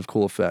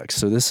cool effects.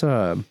 So this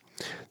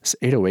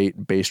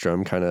 808 bass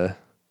drum kind of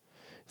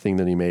thing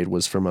that he made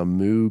was from a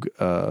Moog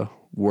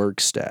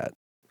Workstat.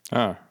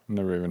 Ah,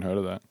 never even heard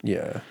of that.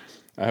 Yeah.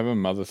 I have a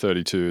Mother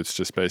 32. It's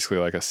just basically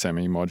like a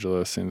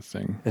semi-modular synth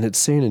thing. And it's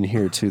saying in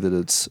here too that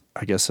it's,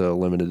 I guess, a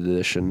limited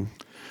edition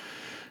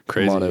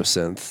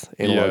monosynth,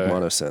 analog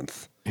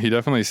monosynth. He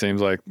definitely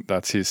seems like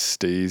that's his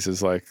steez,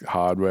 is like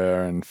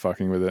hardware and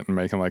fucking with it and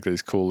making like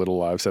these cool little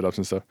live setups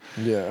and stuff.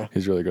 Yeah.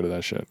 He's really good at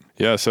that shit.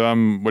 Yeah, so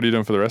what are you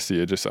doing for the rest of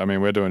the year?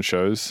 We're doing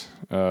shows.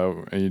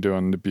 Are you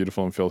doing the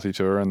Beautiful and Filthy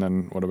tour? And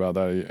then what about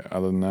that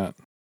other than that?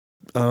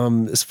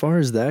 As far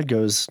as that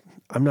goes,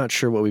 I'm not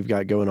sure what we've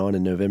got going on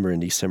in November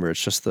and December.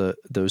 It's just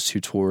those 2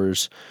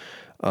 tours.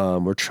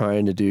 We're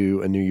trying to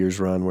do a New Year's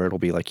run where it'll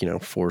be like,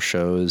 4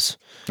 shows.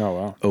 Oh,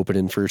 wow.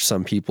 Opening for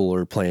some people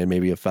or playing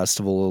maybe a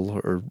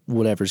festival or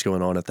whatever's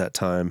going on at that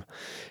time.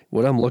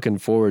 What I'm looking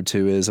forward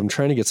to is I'm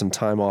trying to get some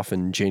time off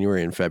in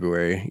January and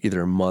February,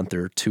 either a month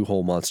or 2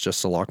 whole months,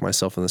 just to lock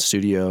myself in the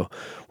studio,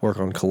 work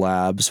on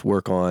collabs,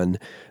 work on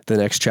the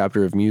next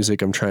chapter of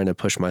music. I'm trying to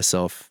push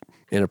myself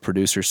in a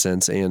producer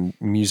sense and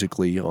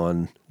musically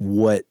on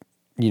what,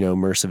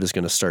 Mersiv is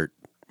going to start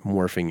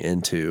morphing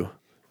into.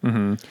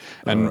 Mm-hmm.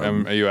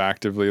 And are you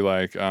actively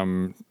like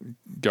going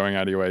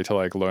out of your way to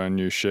like learn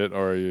new shit,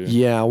 or are you?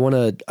 Yeah, I want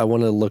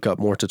to look up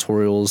more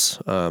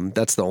tutorials.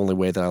 That's the only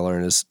way that I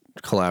learn is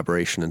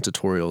collaboration and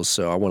tutorials.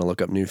 So I want to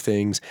look up new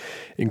things,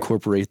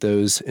 incorporate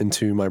those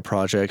into my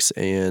projects,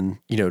 and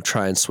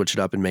try and switch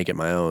it up and make it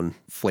my own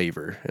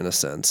flavor in a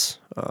sense.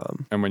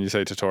 And when you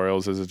say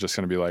tutorials, is it just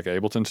going to be like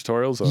Ableton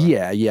tutorials? Or?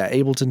 Yeah,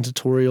 Ableton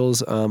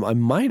tutorials. I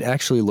might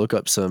actually look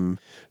up some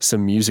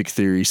music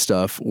theory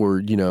stuff,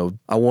 or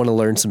I want to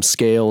learn some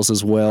scales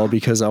as well,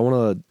 because I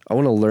want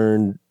to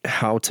learn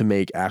how to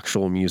make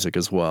actual music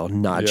as well,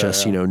 not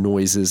just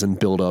noises and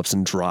build-ups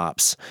and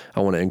drops. I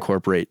want to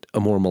incorporate a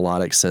more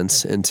melodic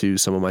sense into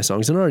some of my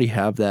songs, and I already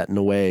have that in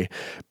a way,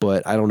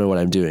 but I don't know what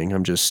I'm doing.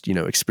 I'm just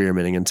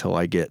experimenting until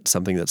I get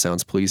something that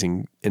sounds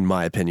pleasing, in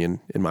my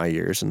opinion, in my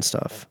ears and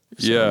stuff.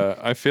 So. Yeah,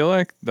 I feel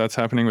like that's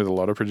happening with a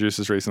lot of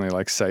producers recently.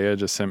 Like Saya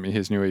just sent me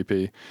his new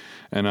EP,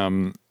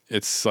 and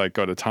it's like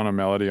got a ton of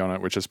melody on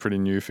it, which is pretty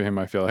new for him,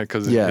 I feel like,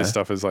 because his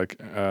stuff is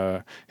like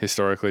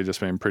historically just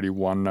been pretty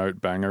one-note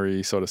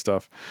bangery sort of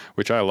stuff,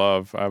 which I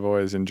love. I've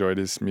always enjoyed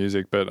his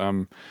music, but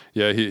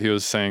he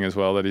was saying as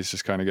well that he's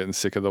just kind of getting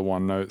sick of the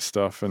one-note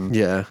stuff, and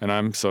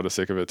I'm sort of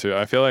sick of it too.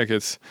 I feel like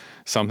it's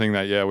something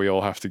that we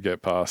all have to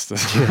get past.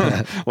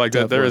 Like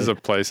that, there is a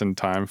place and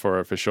time for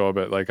it for sure,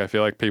 but like I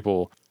feel like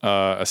people,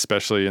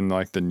 especially in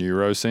like the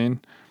neuro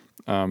scene,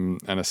 and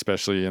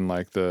especially in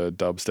like the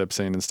dubstep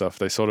scene and stuff,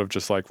 they sort of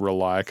just like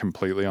rely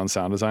completely on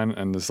sound design,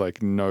 and there's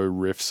like no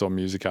riffs or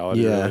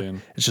musicality really.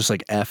 And it's just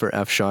like F or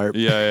F sharp.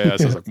 So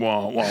it's like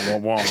wah, wah, wah,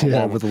 wah,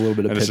 wah, with a little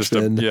bit of pitch it's just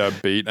bend. a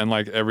beat, and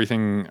like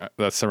everything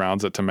that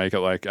surrounds it to make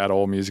it like at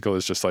all musical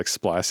is just like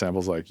splice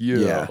samples, like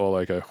or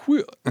like a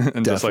wheel,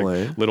 and just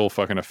like little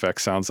fucking effect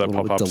sounds that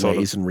pop up,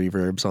 delays and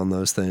reverbs on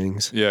those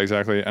things. Yeah,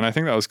 exactly. And I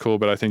think that was cool,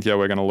 but I think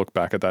we're gonna look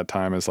back at that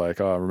time as like,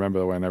 oh,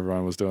 remember when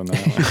everyone was doing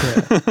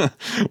that?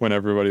 When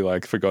everybody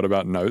like forgot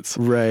about notes.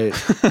 Right.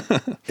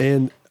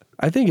 And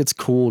I think it's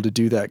cool to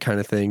do that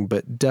kind of thing,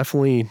 but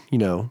definitely,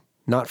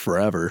 not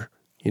forever,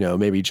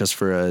 maybe just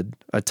for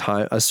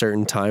a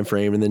certain time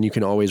frame, and then you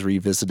can always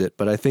revisit it.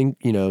 But I think,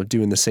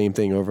 doing the same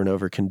thing over and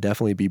over can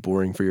definitely be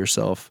boring for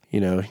yourself.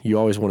 You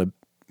always want to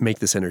make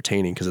this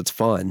entertaining because it's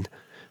fun.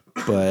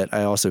 But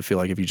I also feel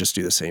like if you just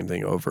do the same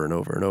thing over and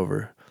over and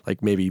over,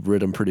 like maybe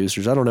rhythm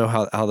producers, I don't know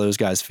how those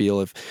guys feel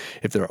if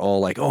they're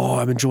all like, oh,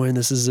 I'm enjoying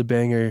this is a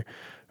banger,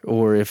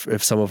 or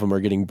if some of them are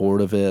getting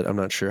bored of it. I'm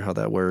not sure how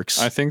that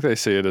works. I think they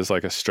see it as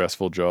like a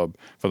stressful job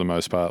for the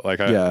most part. Like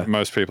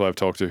most people I've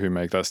talked to who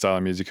make that style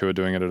of music, who are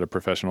doing it at a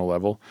professional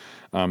level,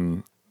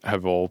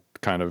 have all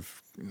kind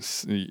of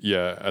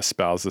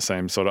espouse the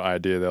same sort of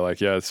idea. They're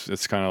like,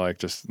 it's kind of like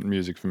just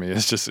music for me.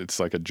 It's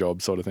like a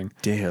job sort of thing.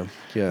 Damn.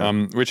 Yeah.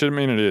 Which I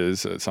mean it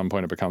is. At some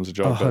point it becomes a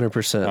job.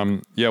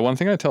 100%. One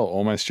thing I tell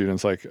all my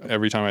students, like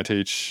every time I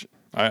teach,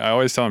 I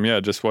always tell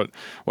them, just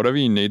whatever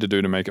you need to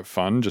do to make it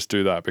fun, just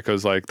do that,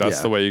 because like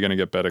that's the way you're going to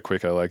get better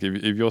quicker. Like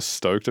if you're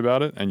stoked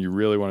about it and you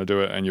really want to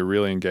do it and you're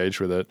really engaged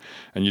with it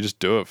and you just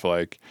do it for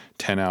like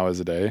 10 hours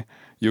a day,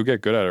 you'll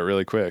get good at it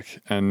really quick.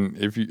 And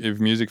if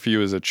music for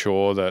you is a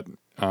chore that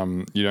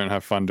you don't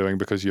have fun doing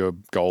because your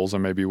goals are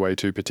maybe way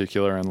too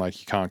particular and like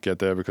you can't get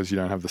there because you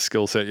don't have the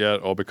skill set yet,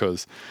 or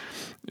because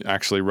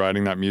actually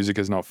writing that music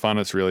is not fun,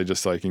 it's really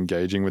just like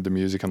engaging with the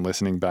music and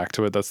listening back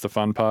to it. That's the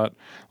fun part.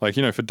 Like,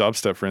 for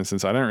dubstep, for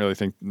instance, I don't really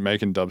think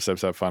making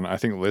dubstep's that fun. I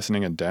think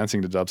listening and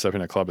dancing to dubstep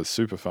in a club is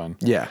super fun.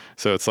 Yeah.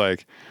 So it's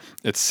like,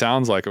 it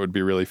sounds like it would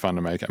be really fun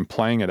to make, and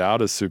playing it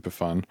out is super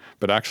fun,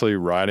 but actually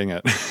writing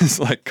it is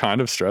like kind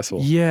of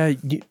stressful. Yeah.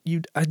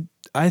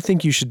 I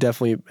think you should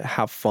definitely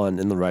have fun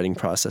in the writing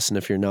process. And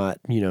if you're not,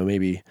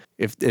 maybe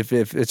if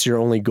it's your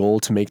only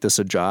goal to make this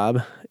a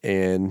job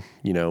and,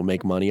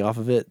 make money off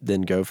of it,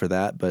 then go for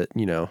that. But,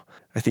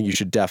 I think you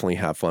should definitely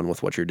have fun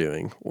with what you're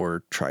doing,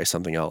 or try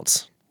something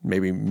else.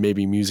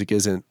 Maybe music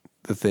isn't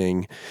the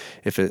thing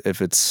if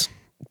it's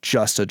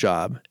just a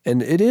job.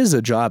 And it is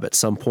a job at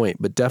some point,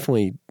 but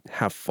definitely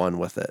have fun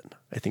with it.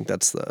 I think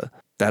that's the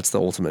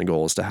ultimate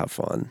goal, is to have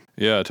fun.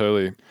 Yeah,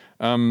 totally.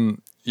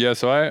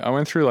 So I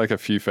went through like a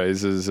few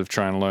phases of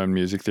trying to learn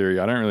music theory.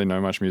 I don't really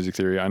know much music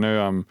theory. I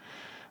know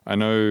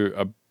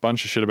a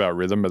bunch of shit about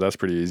rhythm, but that's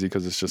pretty easy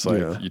because it's just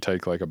like you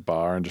take like a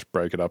bar and just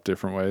break it up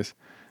different ways.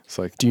 It's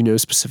like, do you know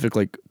specific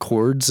like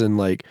chords and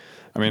like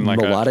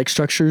melodic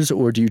structures,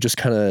 or do you just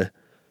kind of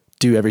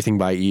do everything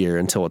by ear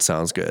until it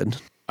sounds good?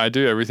 I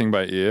do everything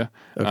by ear.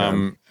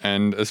 Okay.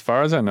 And as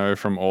far as I know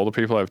from all the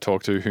people I've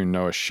talked to who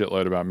know a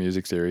shitload about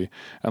music theory,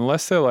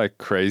 unless they're like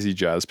crazy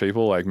jazz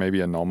people, like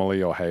maybe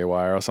Anomaly or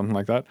Haywire or something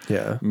like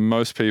that,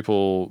 most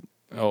people,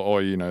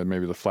 or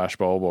maybe the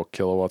Flashbulb or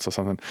Kilowatts or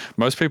something,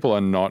 most people are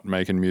not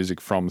making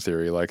music from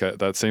theory. Like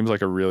that seems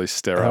like a really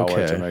sterile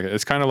way to make it.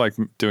 It's kind of like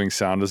doing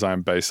sound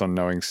design based on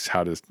knowing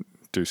how to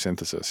do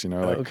synthesis,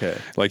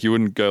 like you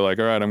wouldn't go like,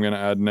 all right, I'm going to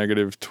add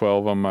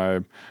 -12 on my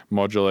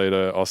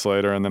modulator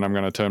oscillator and then I'm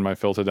going to turn my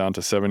filter down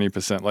to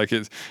 70%. Like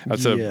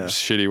that's a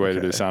shitty way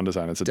to do sound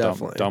design. It's a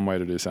dumb way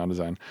to do sound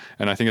design.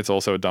 And I think it's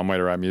also a dumb way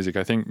to write music.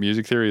 I think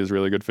music theory is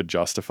really good for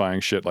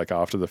justifying shit like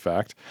after the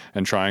fact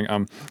and trying,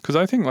 because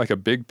I think like a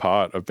big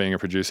part of being a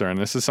producer, and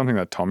this is something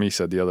that Tommy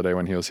said the other day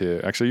when he was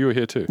here. Actually, you were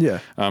here too. Yeah.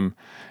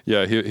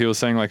 He was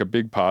saying like a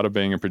big part of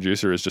being a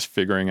producer is just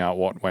figuring out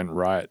what went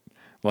right.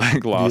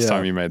 Like last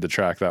time you made the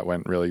track that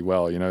went really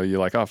well, you're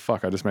like, oh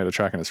fuck, I just made a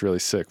track and it's really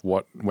sick.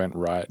 What went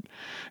right?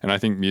 And I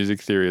think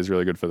music theory is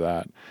really good for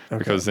that,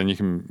 because then you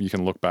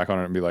can look back on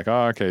it and be like,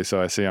 oh, okay,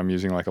 so I see I'm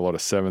using like a lot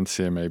of sevenths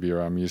here maybe,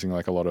 or I'm using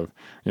like a lot of,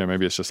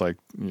 maybe it's just like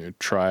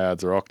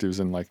triads or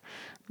octaves, and like,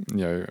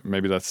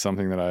 maybe that's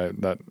something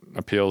that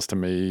appeals to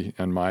me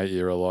and my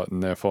ear a lot,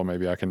 and therefore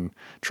maybe I can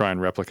try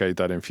and replicate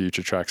that in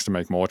future tracks to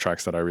make more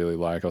tracks that I really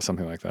like or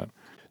something like that.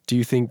 Do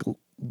you think,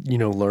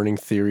 learning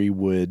theory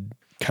would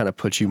kind of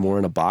put you more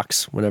in a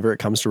box whenever it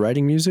comes to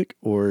writing music,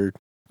 or?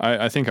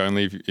 I think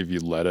only if you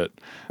let it.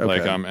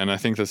 Like, and I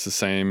think that's the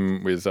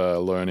same with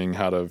learning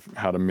how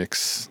to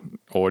mix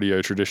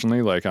audio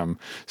traditionally. Like,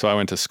 so I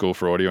went to school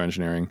for audio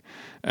engineering,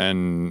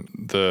 and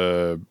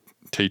the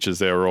teachers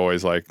there were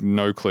always like,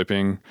 no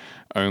clipping,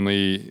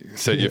 only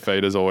set your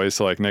faders always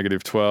to like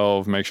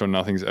 -12, make sure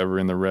nothing's ever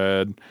in the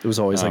red. It was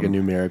always like a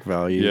numeric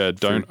value. Yeah,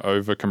 don't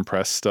over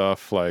compress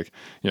stuff, like,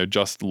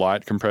 just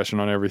light compression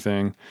on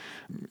everything.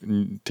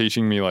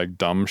 Teaching me like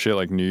dumb shit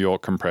like New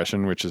York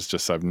compression, which is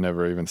just, I've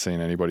never even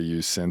seen anybody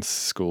use since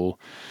school.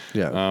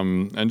 Yeah.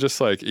 And just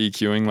like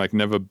EQing, like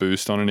never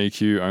boost on an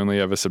EQ, only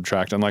ever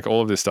subtract, and like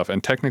all of this stuff.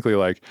 And technically,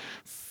 like,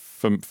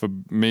 for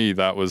me,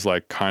 that was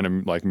like kind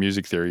of like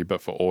music theory, but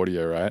for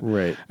audio, right?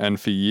 Right. And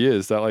for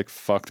years, that like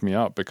fucked me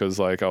up, because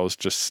like I was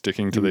just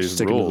sticking to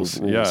these rules.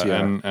 Yeah.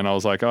 And I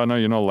was like, oh no,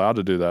 you're not allowed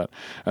to do that.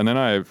 And then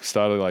I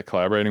started like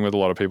collaborating with a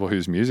lot of people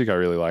whose music I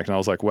really liked, and I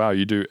was like, wow,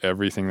 you do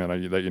everything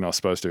that you're not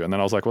supposed to. And then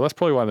I was like, well, that's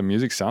probably why the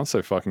music sounds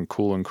so fucking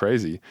cool and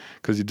crazy,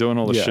 because you're doing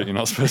all the shit you're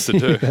not supposed to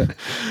do.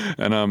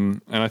 And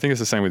I think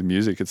it's the same with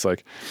music. It's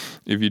like,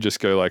 if you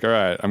just go like, all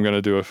right, I'm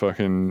gonna do a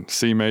fucking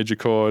C major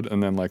chord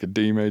and then like a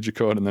D major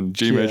chord and then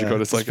G major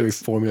chord. It's like a very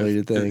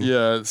formulated thing.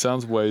 Yeah, it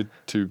sounds way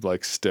too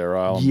like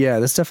sterile. Yeah,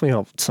 that's definitely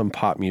how some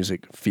pop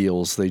music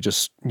feels. They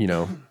just,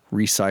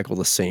 recycle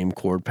the same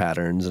chord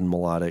patterns and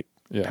melodic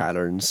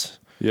patterns.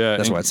 Yeah.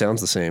 That's why it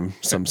sounds the same,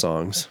 some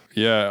songs.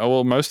 Yeah. Oh,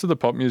 well, most of the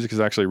pop music is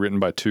actually written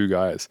by two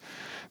guys.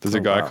 There's a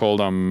guy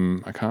called,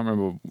 I can't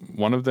remember,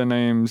 one of their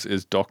names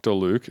is Dr.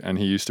 Luke, and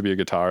he used to be a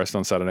guitarist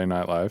on Saturday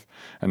Night Live,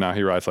 and now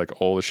he writes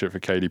like all the shit for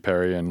Katy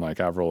Perry and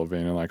like Avril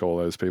Lavigne and like all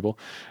those people.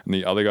 And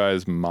the other guy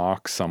is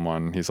Mark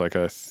someone. He's like,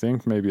 I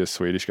think maybe a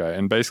Swedish guy.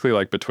 And basically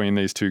like between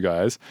these two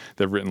guys,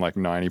 they've written like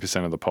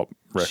 90% of the pop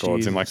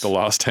records in like the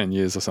last 10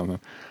 years or something.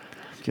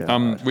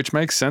 Which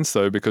makes sense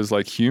though, because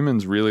like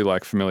humans really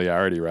like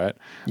familiarity, right?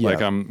 Yeah.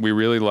 Like we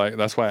really like,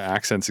 that's why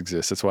accents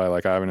exist. That's why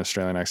like I have an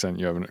Australian accent,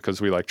 you have,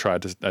 because we like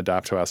tried to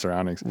adapt to our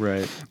surroundings.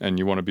 Right. And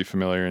you want to be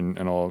familiar and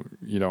all,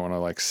 you don't want to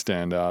like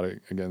stand out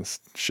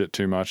against shit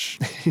too much,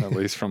 at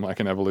least from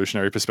like an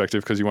evolutionary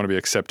perspective, because you want to be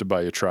accepted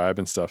by your tribe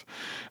and stuff.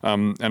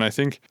 And I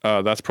think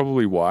that's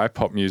probably why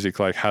pop music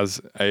like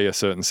has a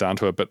certain sound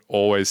to it, but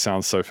always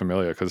sounds so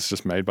familiar because it's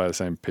just made by the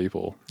same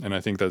people. And I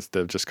think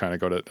they've just kind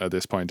of got it at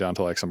this point down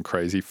to like some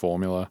crazy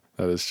formula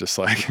that is just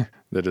like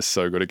they're just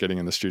so good at getting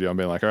in the studio and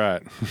being like, all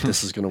right,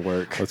 this is gonna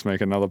work. Let's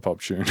make another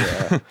pop tune.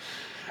 Yeah.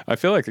 I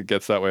feel like it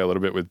gets that way a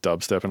little bit with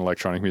dubstep and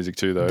electronic music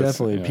too, though.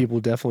 Definitely, people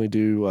definitely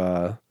do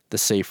the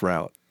safe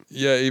route.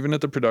 Yeah, even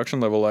at the production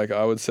level, like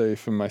I would say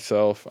for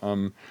myself,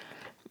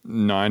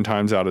 9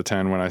 times out of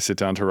 10 when I sit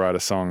down to write a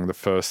song, the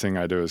first thing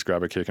I do is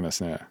grab a kick and a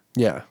snare.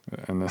 Yeah.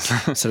 And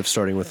instead of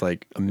starting with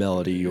like a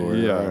melody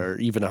or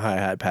even a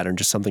hi-hat pattern,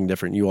 just something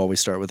different, you always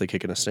start with a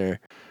kick and a snare.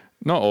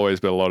 Not always,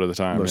 but a lot of the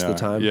time. Most of the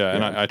time? Yeah,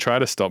 and I try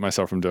to stop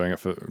myself from doing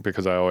it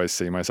because I always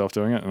see myself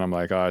doing it, and I'm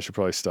like, I should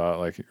probably start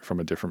like from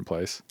a different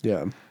place.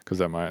 Yeah. Because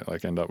that might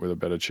like end up with a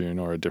better tune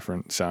or a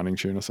different sounding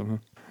tune or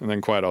something. And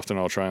then quite often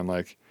I'll try and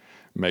like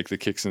make the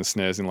kicks and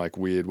snares in like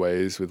weird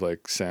ways with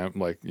like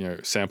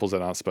samples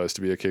that aren't supposed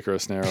to be a kick or a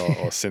snare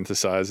or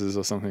synthesizers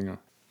or something.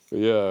 But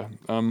yeah,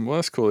 well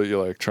that's cool that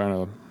you're like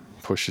trying to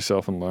push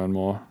yourself and learn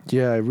more.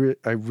 Yeah, I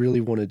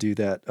really want to do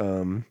that.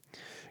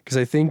 Because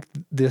I think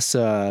this,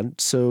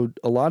 so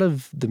a lot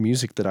of the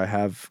music that I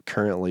have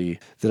currently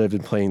that I've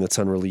been playing that's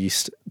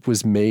unreleased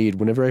was made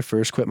whenever I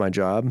first quit my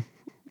job.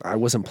 I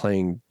wasn't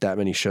playing that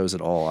many shows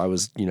at all. I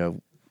was,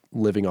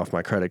 living off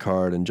my credit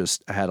card and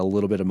just had a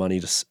little bit of money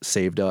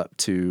saved up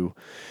to,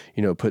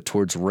 put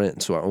towards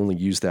rent. So I only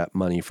used that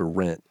money for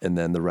rent. And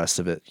then the rest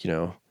of it,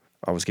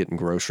 I was getting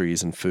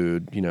groceries and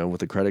food,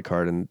 with a credit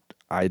card. And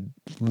I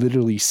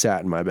literally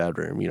sat in my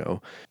bedroom,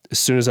 as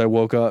soon as I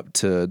woke up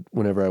to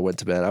whenever I went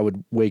to bed, I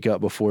would wake up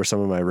before some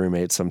of my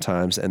roommates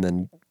sometimes and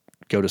then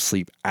go to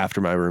sleep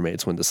after my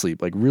roommates went to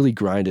sleep, like really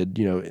grinded,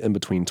 in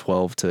between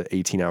 12 to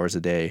 18 hours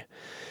a day.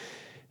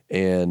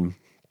 And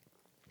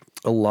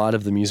a lot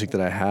of the music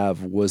that I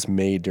have was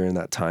made during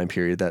that time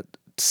period, that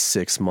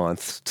 6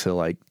 month to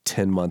like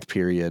 10-month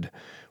period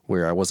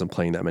where I wasn't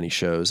playing that many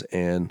shows.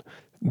 And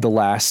the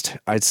last,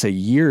 I'd say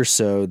year or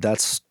so,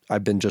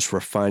 I've been just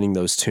refining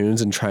those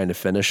tunes and trying to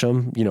finish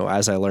them,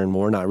 as I learn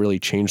more, not really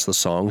change the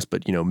songs,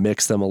 but,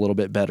 mix them a little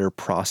bit better,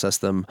 process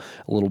them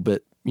a little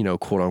bit,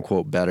 quote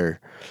unquote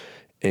better.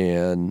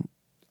 And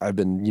I've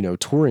been,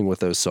 touring with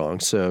those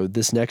songs. So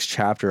this next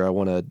chapter, I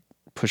want to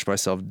push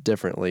myself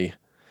differently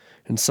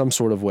in some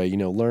sort of way,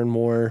 learn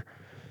more,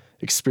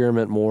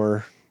 experiment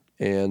more,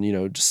 and,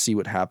 just see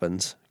what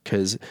happens.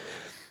 Because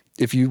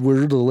if you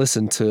were to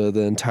listen to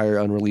the entire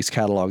unreleased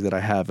catalog that I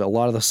have, a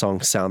lot of the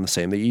songs sound the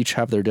same. They each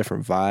have their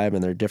different vibe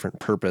and their different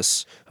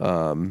purpose,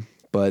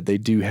 but they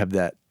do have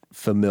that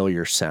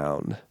familiar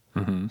sound.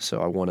 Mm-hmm.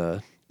 So I want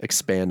to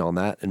expand on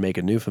that and make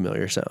a new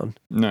familiar sound.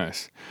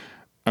 Nice.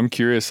 I'm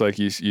curious, like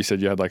you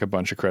said you had like a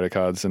bunch of credit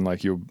cards and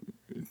like you're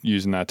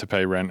using that to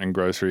pay rent and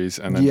groceries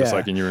and then just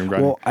like in your room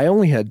grinding. Well, I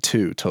only had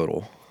 2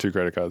 total. 2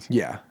 credit cards?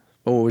 Yeah.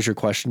 Oh, what was your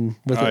question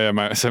with it? Yeah,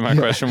 my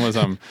question was,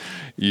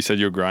 you said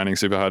you're grinding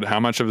super hard. How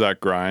much of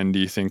that grind do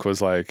you think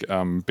was like,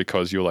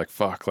 because you're like,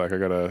 fuck, like I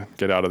gotta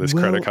get out of this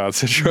credit card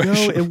situation?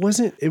 No,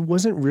 it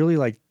wasn't really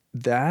like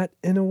that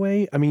in a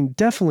way. I mean,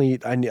 definitely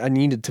I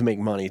needed to make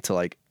money to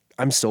like,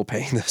 I'm still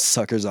paying those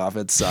suckers off.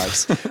 It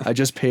sucks. I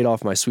just paid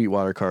off my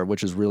Sweetwater card,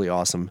 which is really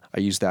awesome. I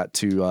used that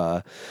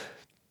to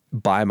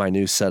buy my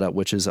new setup,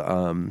 which is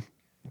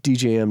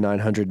DJM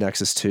 900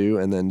 Nexus 2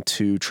 and then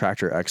 2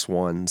 Tractor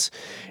X1s.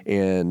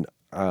 And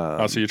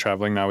so you're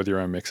traveling now with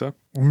your own mixer?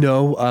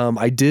 No,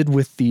 I did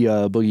with the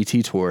Boogie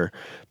T tour,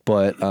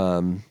 but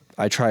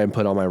I try and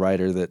put on my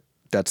rider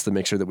that's the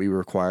mixer that we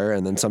require.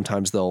 And then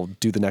sometimes they'll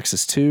do the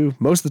Nexus 2.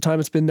 Most of the time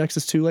it's been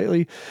Nexus 2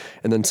 lately.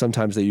 And then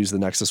sometimes they use the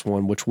Nexus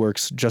 1, which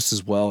works just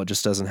as well. It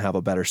just doesn't have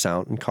a better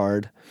sound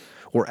card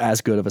or as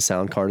good of a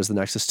sound card as the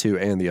Nexus 2.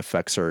 And the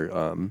effects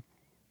are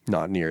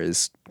not near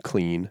as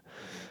clean.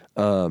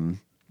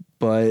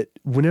 But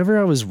whenever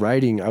I was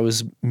writing, I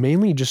was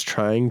mainly just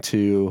trying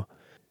to,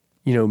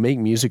 make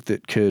music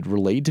that could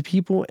relate to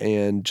people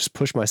and just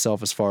push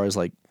myself as far as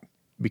like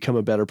become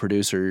a better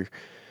producer.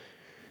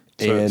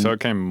 So it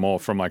came more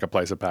from like a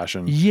place of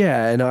passion.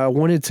 Yeah, and I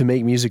wanted to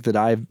make music that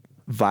I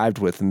vibed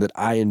with and that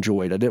I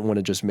enjoyed. I didn't want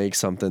to just make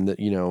something that,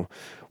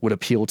 would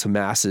appeal to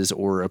masses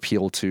or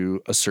appeal to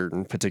a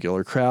certain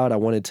particular crowd. I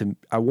wanted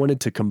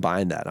to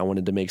combine that. I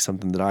wanted to make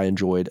something that I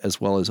enjoyed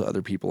as well as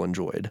other people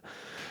enjoyed.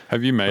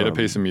 Have you made a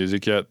piece of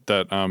music yet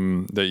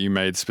that you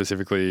made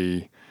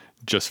specifically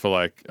just for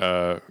like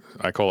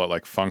I call it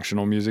like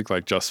functional music,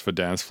 like just for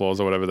dance floors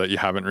or whatever, that you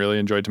haven't really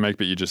enjoyed to make,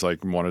 but you just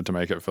like wanted to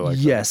make it for like?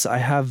 Yes, I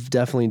have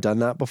definitely done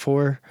that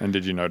before. And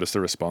did you notice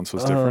the response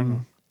was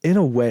different? In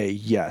a way,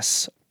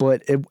 yes,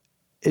 but it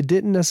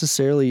didn't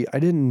necessarily. I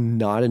did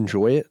not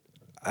enjoy it,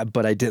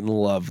 but I didn't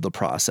love the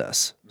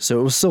process. So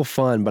it was still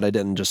fun, but I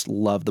didn't just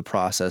love the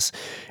process.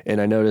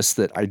 And I noticed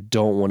that I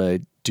don't want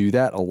to do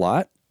that a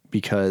lot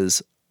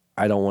because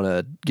I don't want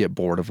to get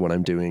bored of what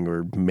I'm doing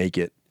or make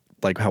it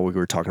like how we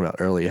were talking about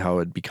earlier, how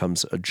it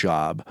becomes a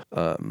job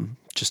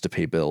just to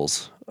pay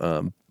bills.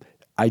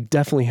 I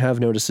definitely have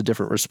noticed a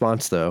different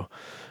response though.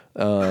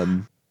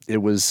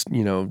 It was,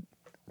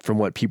 from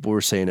what people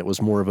were saying, it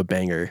was more of a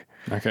banger.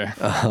 Okay.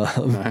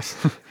 Nice.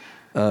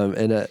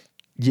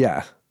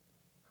 Yeah,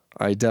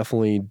 I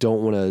definitely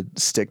don't want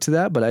to stick to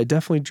that, but I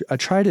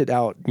tried it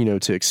out,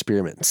 to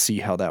experiment and see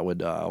how that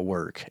would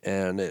work.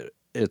 And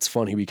it's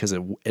funny because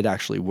it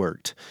actually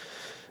worked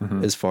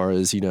as far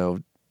as,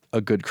 a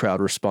good crowd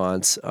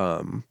response.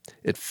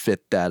 It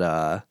fit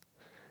that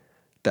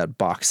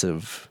box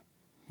of,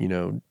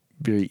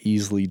 very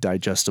easily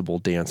digestible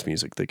dance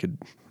music that could,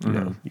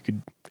 you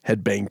could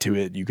headbang to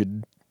it. You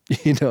could,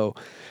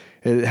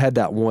 it had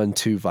that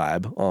 1-2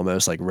 vibe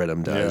almost like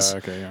rhythm does. Yeah.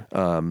 Okay.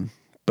 Yeah.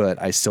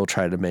 But I still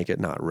try to make it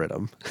not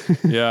rhythm.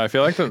 Yeah. I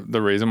feel like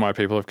the reason why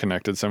people have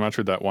connected so much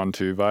with that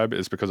 1-2 vibe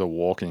is because of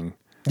walking.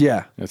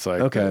 Yeah. It's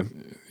like, okay.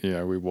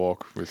 We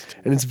walk with.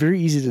 And it's very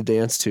easy to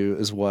dance to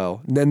as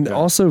well. And then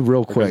also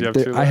real quick,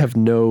 I have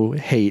no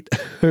hate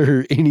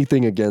or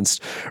anything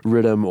against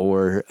rhythm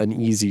or an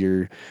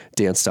easier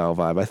dance style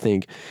vibe. I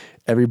think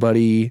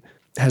everybody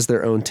has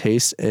their own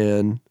taste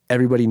and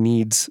everybody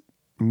needs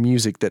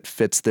music that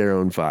fits their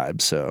own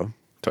vibe. So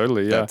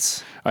totally. Yeah.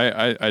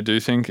 I do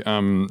think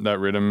that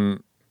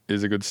rhythm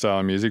is a good style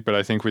of music, but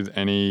I think with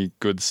any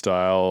good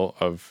style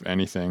of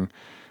anything,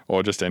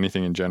 or just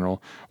anything in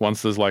general,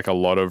 once there's like a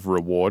lot of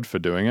reward for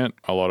doing it,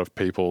 a lot of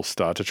people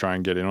start to try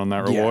and get in on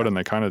that reward and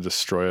they kind of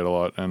destroy it a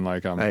lot. And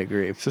like, I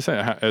agree. It's just,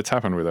 it's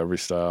happened with every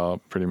style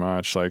pretty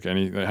much. Like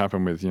it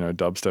happened with,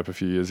 dubstep a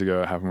few years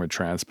ago. It happened with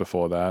trance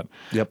before that.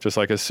 Yep. Just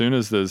like as soon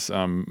as there's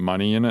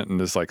money in it and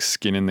there's like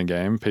skin in the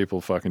game, people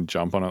fucking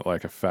jump on it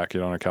like a fat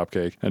kid on a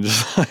cupcake and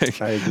just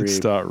like I agree.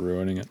 Start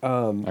ruining it.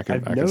 I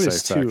can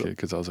say fat kid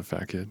because I was a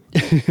fat kid.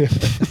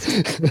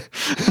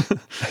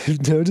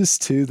 I've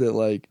noticed too that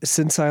like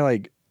since I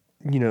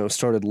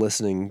started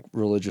listening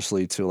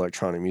religiously to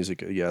electronic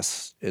music,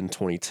 in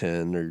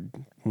 2010 or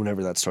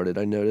whenever that started,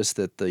 I noticed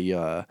that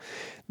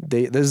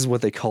this is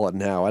what they call it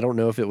now. I don't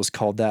know if it was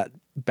called that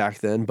back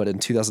then, but in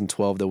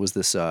 2012 there was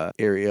this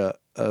area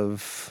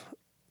of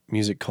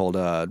music called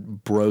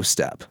bro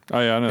step. Oh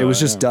yeah, I know. It was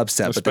just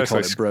dubstep, but they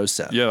called it bro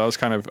step. Yeah, that was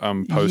kind of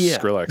post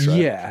Skrillex, right?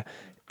 Yeah,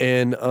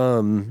 and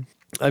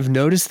I've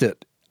noticed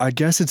that. I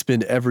guess it's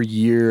been every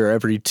year,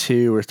 every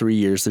 2 or 3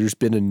 years, there's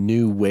been a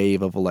new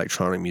wave of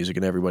electronic music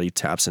and everybody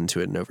taps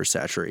into it and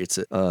oversaturates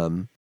it.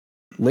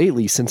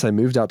 Lately, since I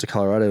moved out to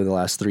Colorado in the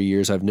last 3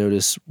 years, I've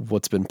noticed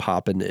what's been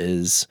popping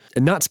is,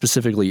 and not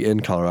specifically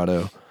in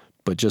Colorado,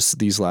 but just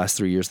these last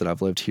 3 years that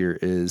I've lived here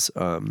is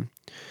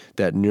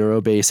that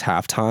neurobase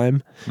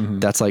halftime.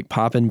 That's like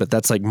popping, but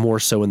that's like more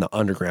so in the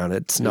underground.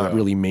 It's not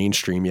really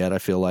mainstream yet, I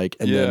feel like.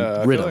 And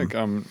then rhythm. I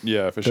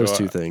feel like, for sure. Those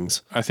two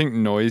things. I think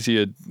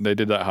Noisy, they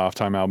did that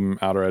halftime album,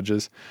 Outer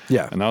Edges.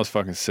 Yeah. And that was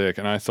fucking sick.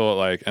 And I thought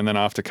like, and then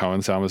after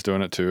Cohen Sound was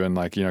doing it too, and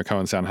like,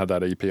 Cohen Sound had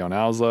that EP on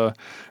Owsla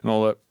and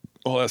all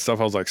that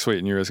stuff. I was like,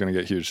 sweet, Neuro's going to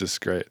get huge. This is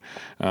great.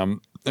 I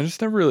just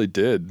never really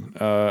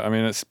did. I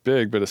mean, it's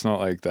big, but it's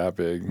not like that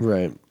big.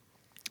 Right.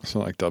 It's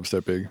not like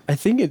dubstep big. I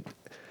think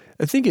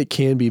it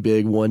can be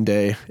big one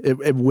day.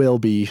 It will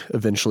be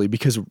eventually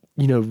because,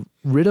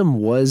 rhythm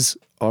was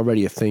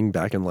already a thing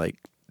back in like,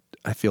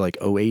 I feel like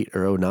 08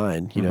 or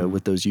 09,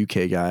 with those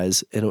UK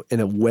guys in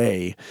a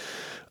way.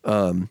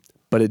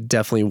 But it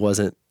definitely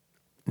wasn't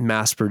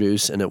mass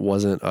produced and it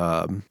wasn't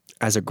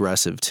as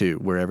aggressive too,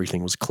 where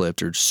everything was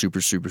clipped or super,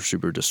 super,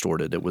 super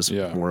distorted. It was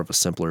more of a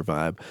simpler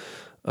vibe.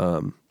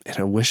 And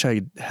I wish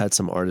I had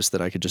some artists that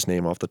I could just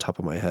name off the top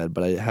of my head,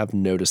 but I have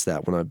noticed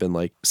that when I've been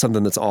like,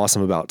 something that's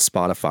awesome about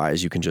Spotify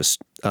is you can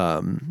just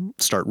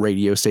start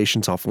radio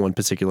stations off one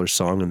particular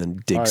song and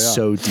then dig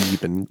so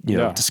deep and,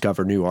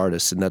 discover new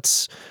artists. And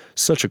that's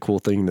such a cool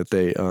thing that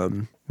they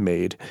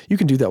made. You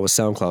can do that with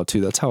SoundCloud too.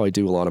 That's how I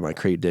do a lot of my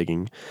crate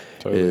digging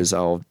is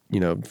I'll,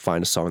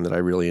 find a song that I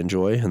really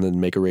enjoy and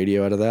then make a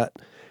radio out of that,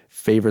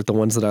 favorite the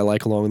ones that I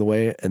like along the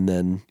way, and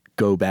then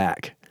go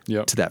back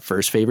to that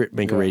first favorite,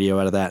 make a radio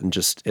out of that, and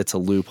just it's a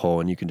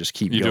loophole, and you can just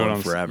keep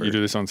going forever. You do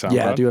this on SoundCloud?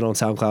 Yeah, I do it on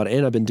SoundCloud,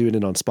 and I've been doing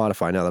it on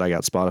Spotify now that I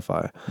got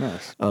Spotify.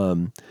 Nice.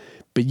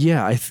 But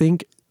yeah, I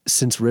think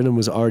since rhythm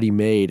was already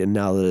made, and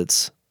now that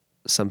it's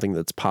something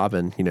that's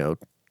popping,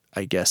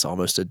 I guess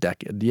almost a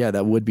decade. Yeah,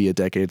 that would be a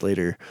decade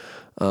later.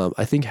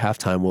 I think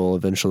Halftime will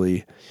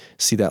eventually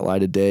see that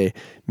light of day.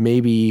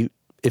 Maybe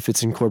if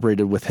it's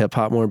incorporated with hip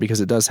hop more,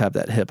 because it does have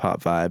that hip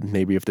hop vibe.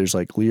 Maybe if there's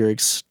like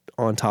lyrics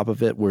on top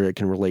of it where it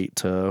can relate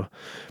to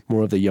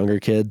more of the younger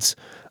kids.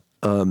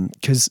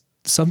 Because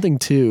something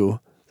too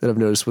that I've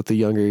noticed with the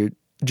younger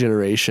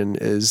generation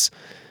is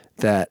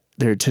that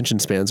their attention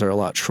spans are a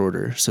lot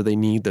shorter. So they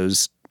need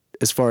those,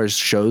 as far as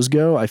shows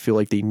go, I feel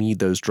like they need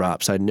those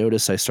drops. I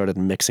noticed I started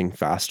mixing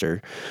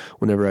faster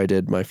whenever I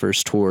did my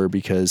first tour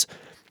because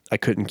I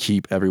couldn't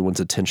keep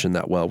everyone's attention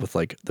that well with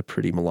like the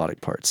pretty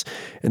melodic parts.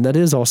 And that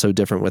is also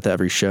different with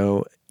every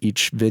show.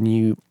 Each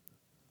venue,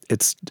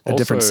 it's a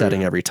different Also,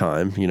 setting every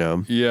time, you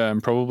know? Yeah,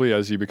 and probably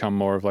as you become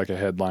more of like a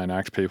headline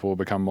act, people will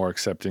become more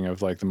accepting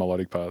of like the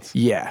melodic parts.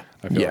 Yeah.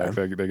 I feel yeah.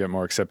 like they get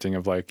more accepting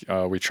of like,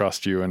 we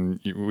trust you and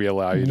we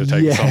allow you to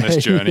take us on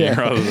this journey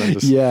rather than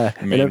just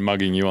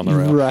mugging you on the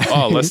rail. Right.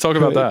 Oh, let's talk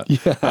about that.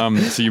 Yeah.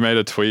 So you made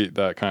a tweet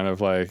that kind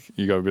of like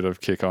you got a bit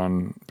of kick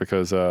on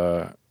because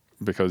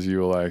you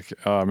were like,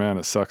 oh man,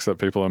 it sucks that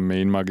people are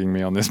mean mugging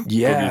me on this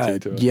Boogie T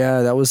tour.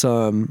 Yeah, that was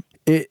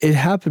it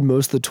happened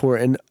most of the tour,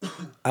 and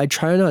I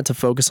try not to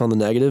focus on the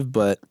negative,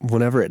 but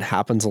whenever it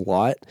happens a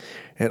lot,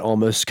 it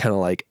almost kind of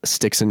like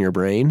sticks in your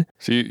brain.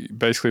 So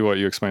basically what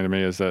you explained to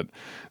me is that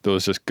there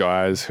was just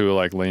guys who were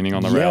like leaning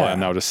on the rail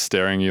and they were just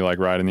staring you like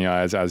right in the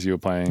eyes as you were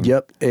playing.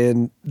 Yep,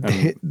 and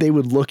they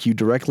would look you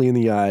directly in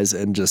the eyes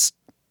and just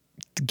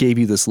gave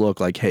you this look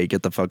like, hey,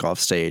 get the fuck off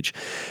stage.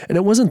 And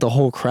it wasn't the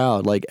whole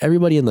crowd. Like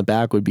everybody in the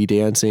back would be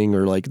dancing,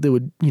 or like there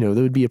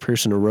would be a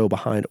person a row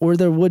behind, or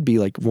there would be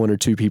like one or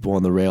two people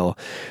on the rail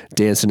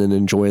dancing and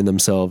enjoying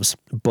themselves.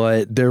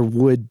 But there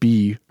would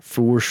be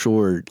for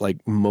sure like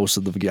most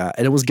of the guys,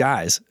 and it was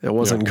guys, it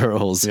wasn't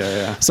girls.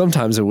 Yeah.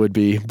 Sometimes it would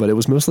be, but it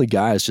was mostly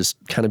guys just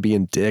kind of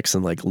being dicks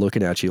and like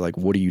looking at you like,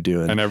 what are you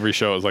doing? And every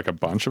show was like a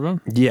bunch of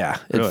them? Yeah,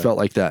 really? It felt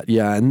like that.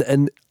 Yeah,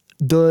 and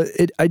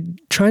I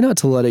try not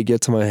to let it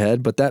get to my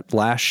head, but that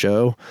last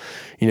show,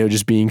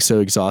 just being so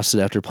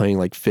exhausted after playing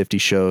like 50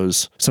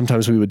 shows.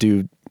 Sometimes we would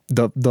do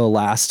the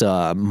last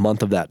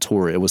month of that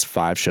tour. It was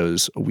 5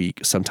 shows a week,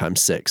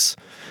 sometimes 6,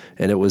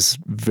 and it was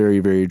very,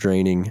 very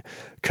draining.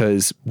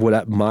 Because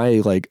my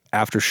like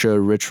after show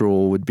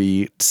ritual would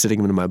be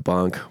sitting in my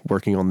bunk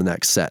working on the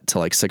next set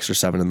till like 6 or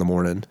 7 in the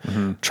morning,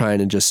 trying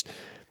to just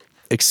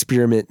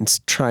experiment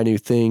and try new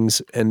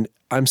things. And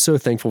I'm so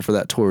thankful for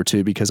that tour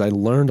too, because I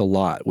learned a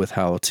lot with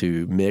how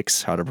to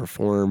mix, how to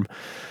perform,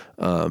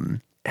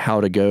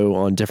 how to go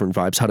on different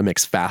vibes, how to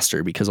mix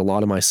faster, because a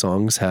lot of my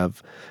songs I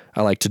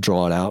like to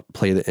draw it out,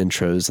 play the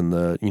intros and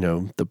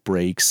the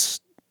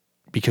breaks,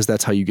 because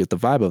that's how you get the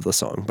vibe of the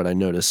song. But I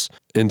noticed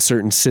in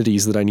certain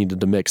cities that I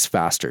needed to mix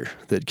faster,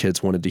 that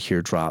kids wanted to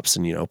hear drops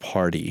and,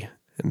 party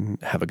and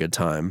have a good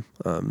time.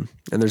 And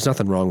there's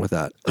nothing wrong with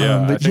that.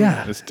 Yeah, but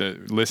I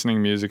think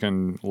listening music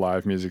and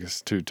live music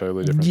is 2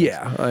 totally different things.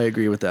 Yeah, I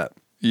agree with that.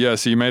 Yeah,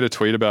 so you made a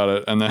tweet about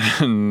it, and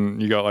then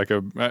you got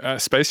like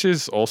Space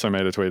Juice also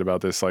made a tweet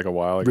about this like a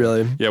while ago.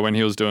 Really? Yeah, when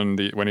he was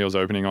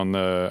opening on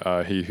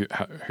the He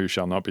Who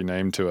Shall Not Be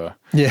Named tour.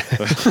 Yeah.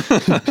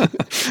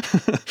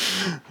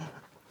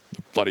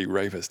 Bloody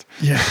rapist.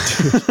 Yeah.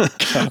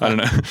 I don't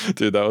know.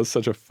 Dude, that was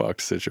such a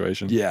fucked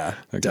situation. Yeah,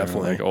 like,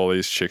 definitely. Like all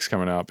these chicks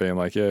coming out being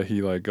like, yeah,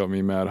 he like got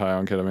me mad high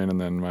on ketamine and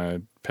then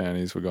my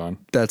panties were gone.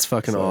 That's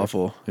fucking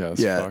awful. Yeah,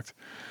 it's fucked.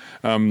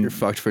 You're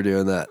fucked for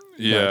doing that.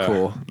 Yeah. Not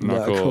cool.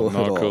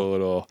 Not cool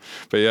at all.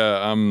 But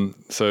yeah,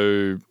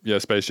 so yeah,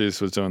 Space Juice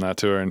was doing that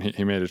tour and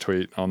he made a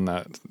tweet on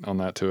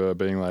that tour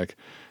being like,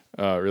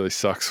 it really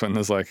sucks when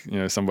there's like,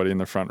 somebody in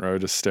the front row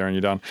just staring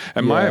you down.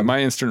 And my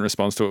instant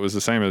response to it was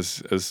the same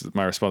as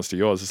my response to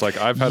yours. It's like,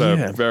 I've had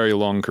a very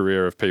long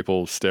career of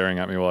people staring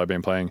at me while I've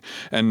been playing.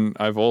 And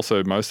I've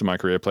also, most of my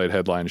career, played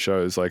headline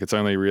shows. Like, it's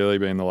only really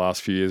been the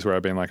last few years where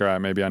I've been like, all right,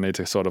 maybe I need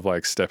to sort of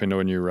like step into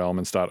a new realm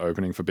and start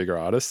opening for bigger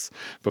artists.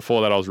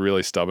 Before that, I was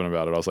really stubborn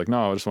about it. I was like,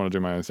 no, I just want to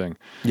do my own thing.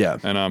 Yeah.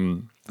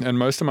 And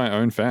most of my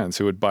own fans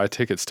who would buy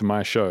tickets to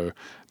my show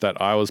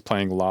that I was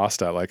playing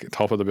last at, like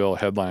top of the bill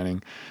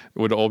headlining,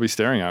 would all be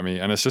staring at me.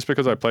 And it's just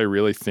because I play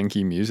really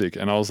thinky music.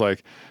 And I was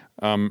like,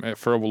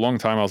 for a long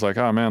time, I was like,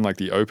 oh man, like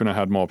the opener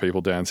had more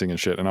people dancing and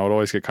shit. And I would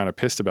always get kind of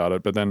pissed about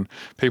it. But then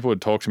people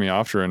would talk to me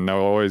after and they were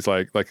always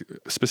like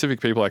specific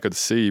people I could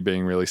see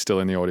being really still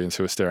in the audience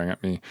who were staring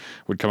at me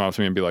would come up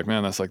to me and be like,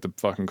 man, that's like the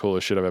fucking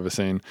coolest shit I've ever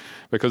seen.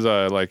 Because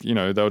they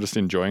were just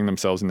enjoying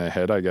themselves in their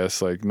head, I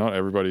guess. Like not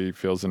everybody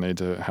feels the need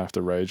to have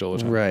to rage all the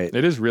time. Right.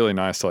 It is really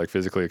nice to like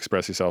physically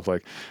express yourself.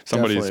 Like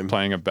somebody's Definitely.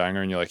 playing a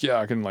banger and you're like, yeah,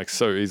 I can like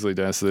so easily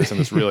dance to this. And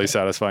it's really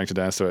satisfying to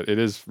dance to it. It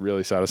is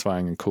really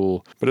satisfying and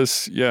cool. But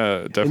it's,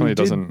 definitely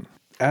doesn't.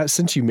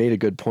 Since you made a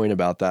good point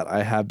about that,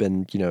 I have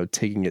been,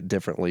 taking it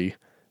differently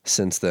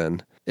since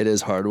then. It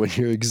is hard when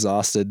you're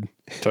exhausted.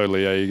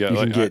 Totally, yeah. You get You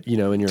like can get,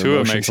 in your tour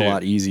emotions makes a you-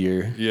 lot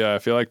easier. Yeah, I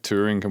feel like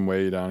touring can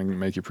weigh you down and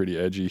make you pretty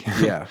edgy.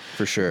 Yeah,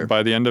 for sure.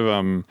 By the end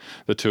of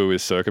the tour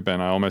with Circuit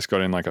Band, I almost got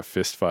in like a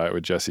fist fight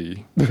with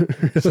Jesse.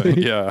 So,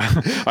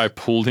 yeah, I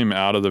pulled him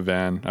out of the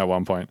van at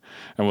one point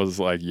and was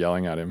like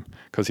yelling at him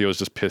because he was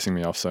just pissing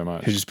me off so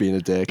much. You're just being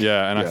a dick.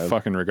 Yeah, and I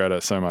fucking regret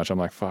it so much. I'm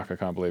like, fuck, I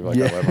can't believe I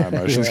let my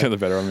emotions Yeah. get the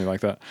better of me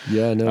like that.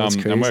 Yeah, no, it's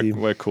And crazy.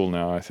 we're cool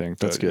now, I think.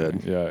 That's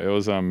good. Yeah, it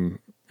was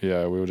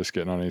yeah, we were just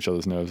getting on each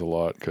other's nerves a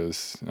lot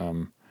because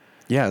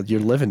Yeah, you're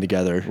living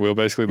together. we were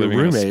basically Your living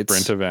in a roommates.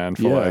 Sprinter van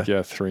for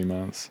Yeah. 3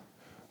 months.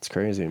 It's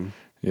crazy.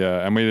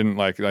 Yeah, and we didn't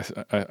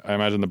I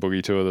imagine the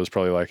boogie tour, there was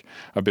probably like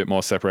a bit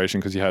more separation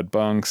because you had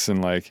bunks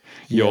and like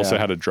you also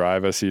had a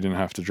driver, so you didn't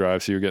have to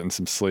drive, so you were getting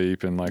some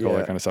sleep and like all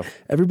that kind of stuff.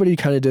 Everybody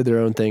kind of did their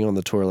own thing on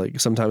the tour. Like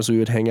sometimes we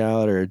would hang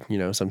out, or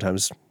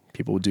sometimes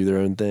people would do their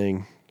own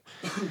thing.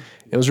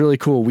 It was really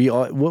cool.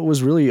 What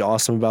was really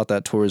awesome about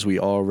that tour is we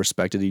all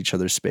respected each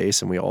other's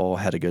space and we all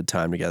had a good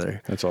time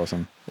together. That's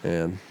awesome.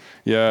 And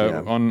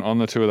Yeah. On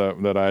the tour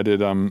that I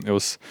did, it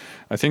was,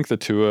 I think the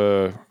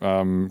tour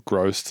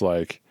grossed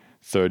like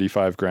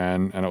 35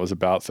 grand and it was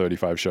about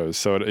 35 shows.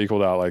 So it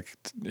equaled out like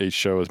each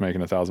show was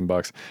making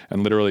 $1,000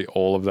 and literally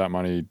all of that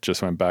money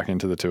just went back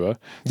into the tour.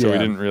 So we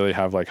didn't really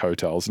have like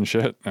hotels and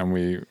shit.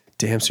 And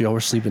damn, so y'all were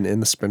sleeping in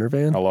the Sprinter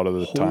van? a lot of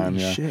the time,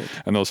 yeah. Shit.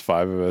 And there was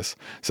 5 of us.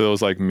 So there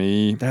was like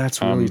me.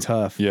 That's really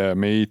tough. Yeah,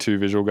 me, 2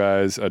 visual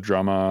guys, a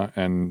drummer,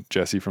 and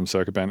Jesse from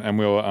Circuit Band. And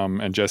we were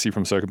and Jesse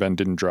from Circuit Band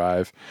didn't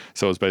drive,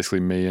 so it was basically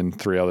me and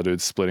 3 other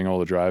dudes splitting all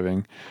the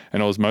driving.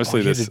 And it was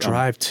mostly You had this to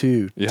drive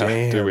too. Yeah,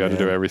 Damn, dude, we had to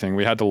do man. everything.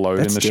 We had to load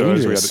That's in the shows.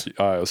 dangerous. It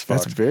was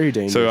fucked. That's very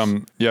dangerous.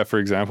 So yeah, for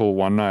example,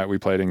 one night we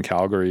played in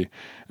Calgary,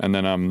 and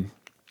then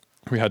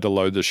we had to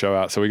load the show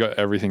out. So we got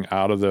everything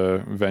out of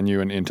the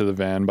venue and into the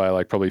van by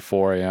like probably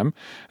 4 a.m. And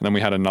then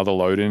we had another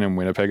load in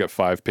Winnipeg at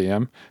 5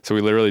 p.m. So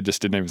we literally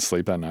just didn't even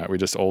sleep that night. We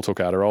just all took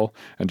Adderall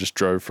and just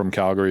drove from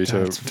Calgary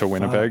to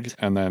Winnipeg fucked.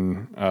 and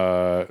then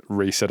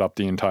reset up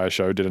the entire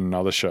show, did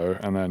another show,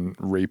 and then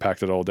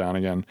repacked it all down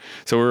again.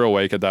 So we were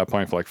awake at that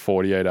point for like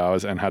 48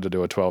 hours and had to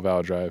do a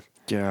 12-hour drive.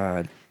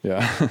 God.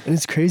 Yeah. And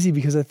it's crazy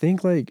because I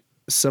think like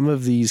some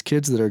of these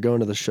kids that are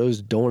going to the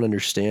shows don't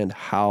understand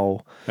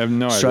how I have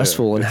no idea.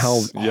 stressful and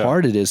how Yeah.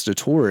 hard it is to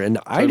tour. And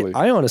Totally.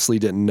 I honestly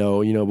didn't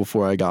know,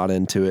 before I got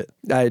into it.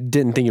 I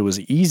didn't think it was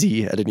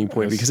easy at any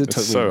point because it took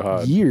it's so me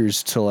hard.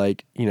 years to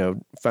like,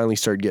 finally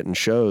start getting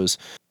shows.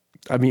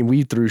 I mean,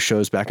 we threw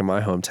shows back in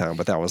my hometown,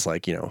 but that was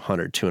like,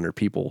 100, 200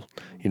 people,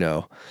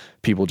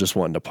 people just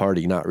wanting to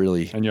party, not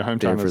really And your there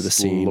hometown for is the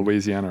scene.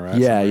 Louisiana, right?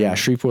 Yeah, Somewhere yeah. in-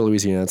 Shreveport,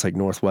 Louisiana. It's like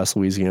northwest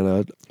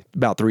Louisiana,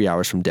 about 3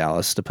 hours from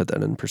Dallas, to put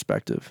that in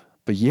perspective.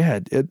 But yeah,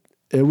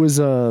 it was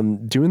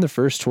doing the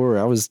first tour.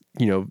 I was,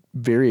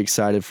 very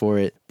excited for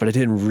it, but I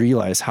didn't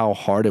realize how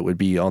hard it would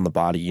be on the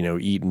body,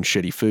 eating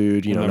shitty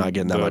food, And then not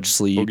getting that the much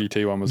sleep. Boogie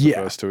T one was the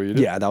first tour you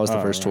did? Yeah, that was the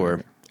Oh, first right, tour.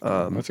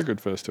 okay. That's a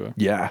good first tour.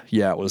 Yeah,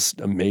 it was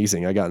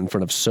amazing. I got in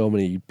front of so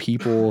many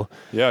people.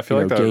 Yeah, I feel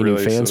like that gaining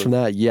really fans sort of- from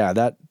that. Yeah,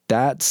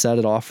 that set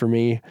it off for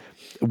me.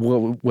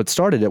 What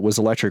started it was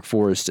Electric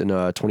Forest in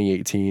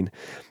 2018,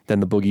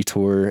 then the Boogie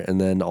Tour, and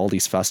then all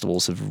these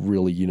festivals have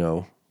really,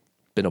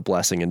 been a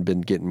blessing and been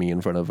getting me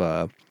in front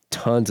of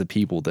tons of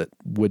people that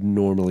would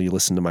normally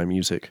listen to my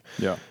music.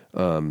 Yeah.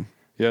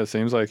 Yeah, it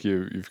seems like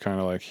you've kind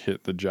of like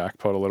hit the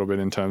jackpot a little bit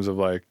in terms of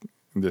like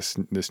this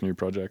new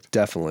project.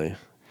 Definitely.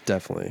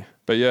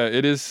 But yeah,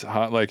 it is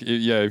hard. Like,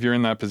 if you're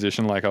in that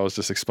position, like I was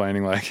just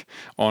explaining, like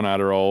on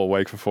Adderall,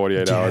 awake for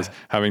 48 hours,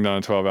 having done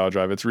a 12-hour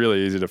drive, it's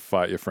really easy to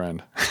fight your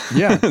friend.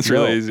 Yeah, it's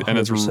really easy. And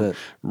it's 100%.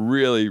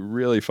 really,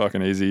 really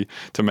fucking easy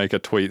to make a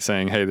tweet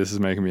saying, hey, this is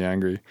making me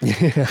angry.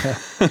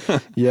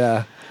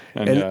 Yeah.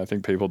 And yeah, I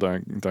think people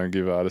don't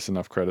give artists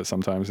enough credit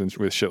sometimes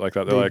with shit like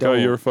that. They're They like, oh,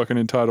 don't. you're a fucking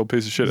entitled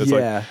piece of shit. It's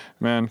like,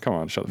 man, come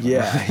on, shut the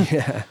fuck up.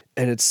 Yeah.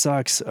 And it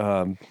sucks.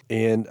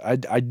 And I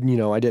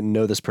didn't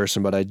know this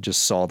person, but I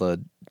just saw the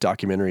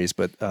documentaries,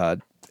 but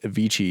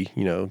Avicii,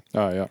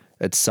 Oh, yeah.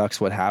 it sucks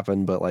what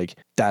happened, but like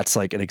that's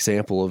like an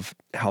example of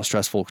how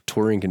stressful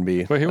touring can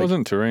be. But he Like,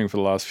 wasn't touring for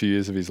the last few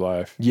years of his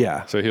life.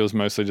 Yeah. So he was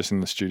mostly just in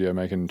the studio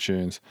making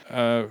tunes.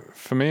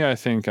 For me, I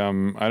think I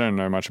don't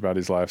know much about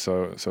his life,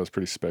 so it's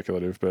pretty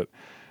speculative. But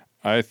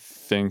I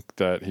think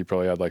that he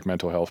probably had like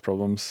mental health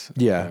problems.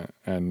 Yeah.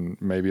 And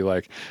maybe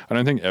like I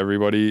don't think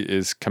everybody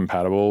is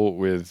compatible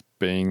with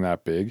being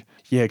that big.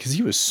 Yeah, because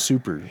he was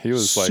super like,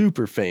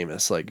 super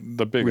famous, like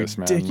The biggest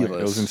ridiculous. man. Like,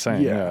 it was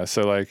insane. Yeah.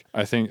 So like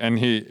I think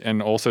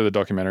and also the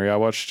documentary I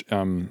watched,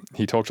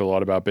 he talked a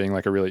lot about being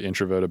like a really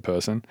introverted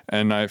person.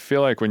 And I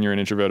feel like when you're an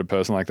introverted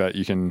person like that,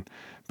 you can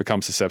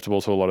become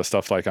susceptible to a lot of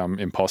stuff like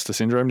imposter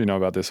syndrome. Do you know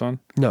about this one?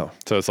 No.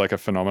 So it's like a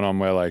phenomenon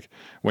where like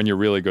when you're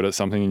really good at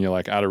something and you're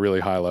like at a really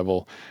high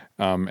level,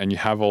 and you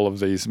have all of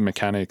these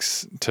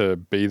mechanics to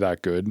be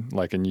that good,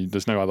 like, and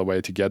there's no other way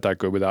to get that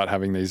good without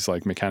having these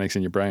like mechanics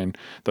in your brain.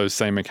 Those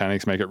same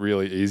mechanics make it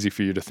really easy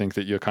for you to think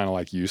that you're kind of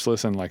like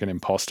useless and like an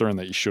imposter and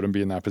that you shouldn't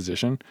be in that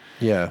position.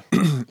 Yeah.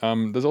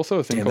 There's also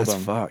a thing Damn, called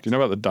that's fucked. do you know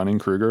about the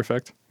Dunning-Kruger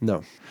effect?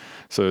 No.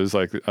 So it's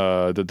like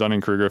the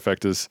Dunning-Kruger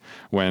effect is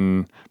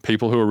when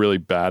people who are really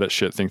bad at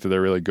shit think that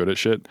they're really good at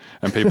shit,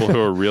 and people who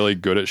are really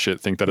good at shit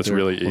think that it's They're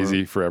really horrible.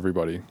 easy for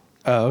everybody.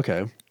 Oh,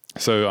 okay.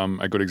 So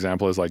a good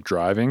example is like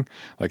driving.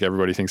 Like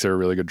everybody thinks they're a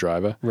really good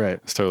driver. Right.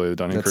 It's totally the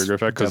Dunning-Kruger That's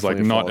effect, because like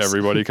definitely not false.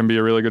 everybody can be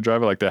a really good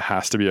driver. Like there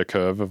has to be a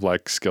curve of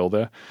like skill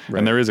there. Right.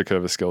 And there is a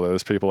curve of skill there.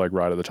 There's people like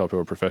right at the top who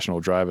are professional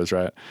drivers,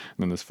 right? And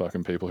then there's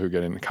fucking people who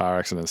get in car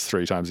accidents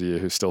 3 times a year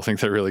who still think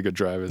they're really good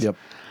drivers. Yep.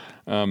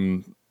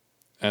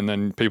 And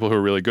then people who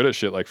are really good at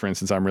shit, like for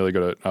instance, I'm really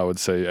good at, I would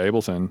say,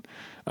 Ableton,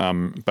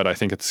 but I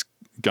think it's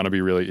going to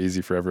be really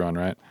easy for everyone,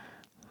 right?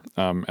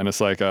 And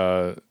it's like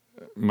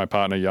my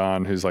partner,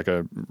 Jan, who's like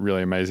a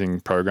really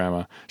amazing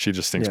programmer, she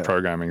just thinks Yeah.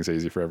 programming is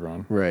easy for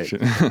everyone. Right.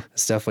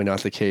 It's definitely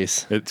not the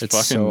case. It's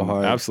fucking so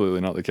hard.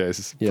 absolutely not the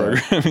case. Yeah.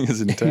 Programming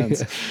is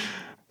intense.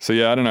 So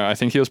yeah, I don't know. I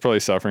think he was probably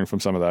suffering from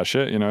some of that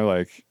shit, you know,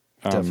 like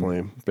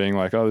Definitely. being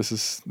like, oh, this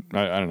is,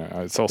 I don't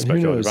know. It's all And who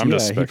speculative. knows? I'm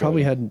just He speculating.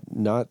 probably had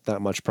not that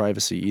much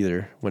privacy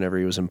either. Whenever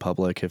he was in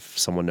public, if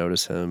someone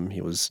noticed him, he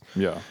was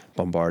Yeah.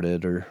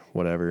 bombarded or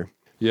whatever.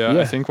 Yeah,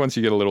 Yeah. I think once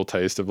you get a little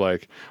taste of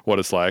like what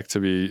it's like to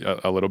be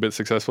a little bit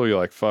successful, you're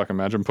like, fuck,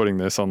 imagine putting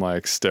this on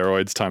like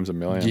steroids times a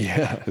million.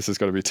 Yeah. This is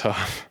got to be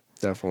tough.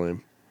 Definitely.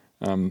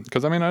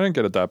 Because I mean, I don't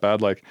get it that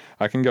bad. Like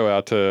I can go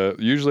out to,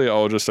 usually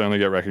I'll just only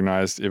get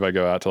recognized if I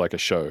go out to like a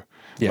show.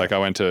 Yeah. Like I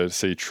went to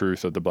see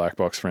Truth at the Black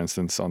Box, for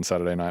instance, on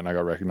Saturday night, and I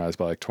got recognized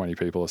by like 20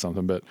 people or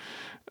something. But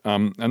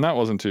and that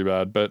wasn't too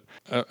bad. But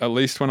at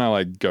least when I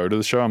like go to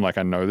the show, I'm like,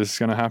 I know this is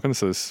going to happen.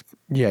 So this,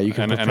 Yeah, you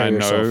can And prepare I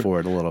yourself know- for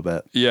it a little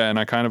bit. yeah, and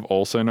I kind of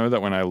also know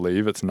that when I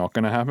leave, it's not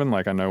going to happen.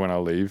 Like I know when I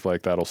leave,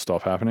 like that'll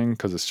stop happening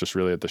because it's just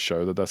really at the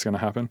show that that's going to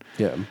happen.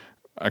 Yeah.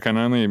 I can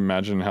only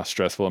imagine how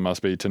stressful it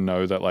must be to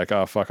know that like,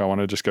 oh fuck, I want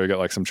to just go get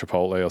like some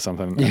Chipotle or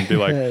something and be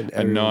like, And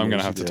and no, I'm everyone going to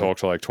knows have to you do talk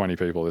to like 20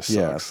 people. This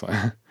Yeah.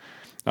 sucks.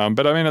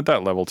 But I mean, at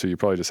that level too, you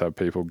probably just have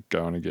people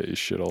going to get you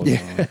shit all the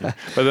time. Yeah.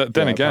 But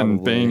then Yeah, again,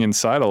 probably. being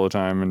inside all the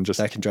time and just,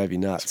 That can drive you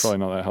nuts. it's probably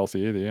not that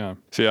healthy either. Yeah.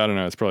 So yeah, I don't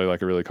know. It's probably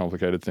like a really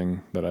complicated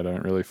thing that I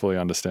don't really fully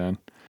understand.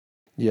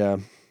 Yeah.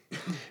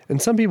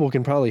 And some people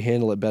can probably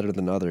handle it better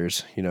than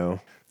others, you know?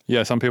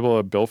 Yeah. Some people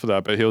are built for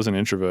that, but he was an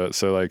introvert.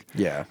 So like,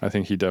 Yeah. I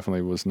think he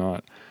definitely was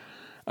not.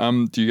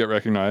 Do you get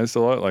recognized a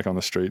lot, like on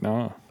the street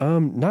now?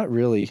 Not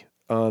really.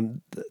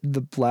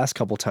 The last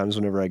couple times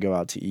whenever I go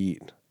out to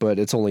eat, but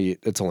it's only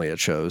at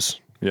shows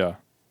Yeah.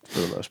 for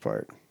the most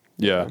part.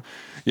 Yeah.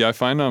 Yeah, I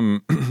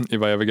find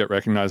if I ever get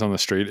recognized on the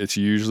street, it's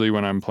usually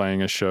when I'm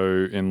playing a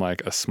show in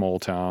like a small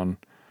town,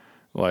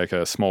 like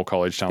a small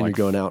college town. And Like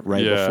you're going out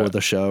right yeah. before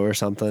the show or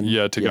something.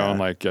 Yeah, to go and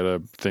like get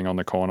a thing on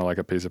the corner, like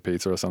a piece of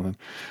pizza or something,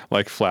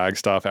 like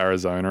Flagstaff,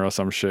 Arizona, or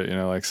some shit. You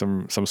know, like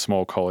some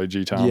small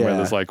collegey town where Yeah.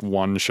 there's like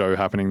one show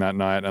happening that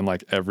night, and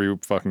like every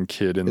fucking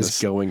kid in is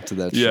this. going to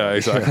that Yeah,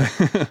 show.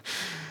 exactly.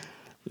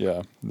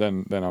 Yeah,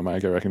 then I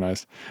might get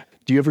recognized.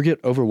 Do you ever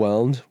get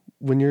overwhelmed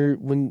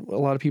when a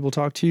lot of people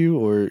talk to you,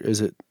 or is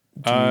it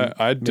do you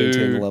I maintain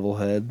do. a level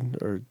head,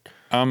 or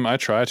I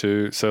try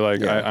to. So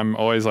like Yeah. I'm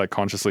always like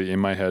consciously in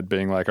my head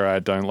being like, all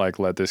right, don't like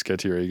let this get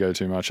to your ego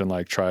too much, and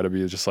like try to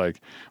be just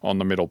like on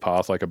the middle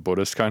path, like a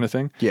Buddhist kind of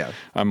thing. yeah,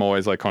 I'm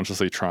always like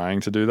consciously trying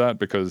to do that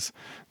because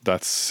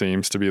that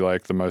seems to be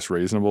like the most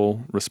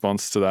reasonable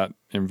response to that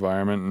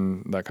environment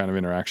and that kind of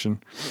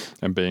interaction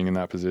and being in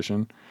that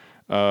position.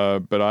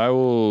 But I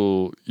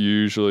will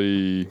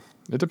usually,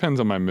 it depends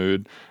on my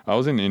mood. I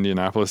was in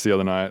Indianapolis the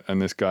other night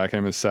and this guy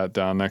came and sat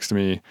down next to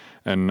me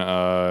and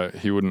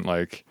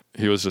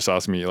he was just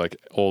asking me like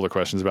all the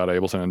questions about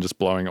Ableton and just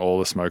blowing all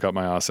the smoke up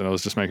my ass, and it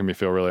was just making me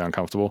feel really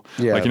uncomfortable.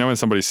 Yeah. Like, you know, when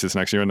somebody sits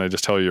next to you and they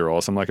just tell you you're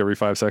awesome like every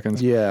 5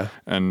 seconds. yeah,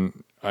 And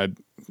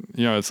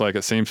it's like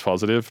it seems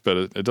positive, but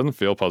it doesn't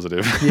feel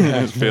positive.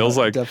 Yeah, it feels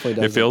no, it like definitely it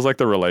doesn't. feels like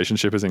the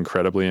relationship is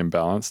incredibly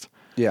imbalanced.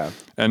 yeah,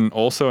 And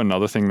also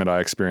another thing that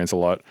I experience a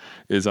lot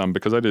is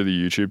because I do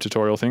the YouTube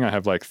tutorial thing, I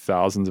have like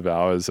thousands of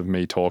hours of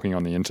me talking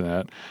on the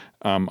internet.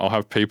 I'll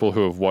have people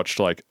who have watched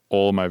like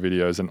all of my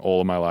videos and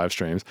all of my live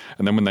streams,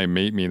 and then when they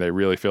meet me, they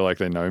really feel like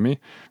they know me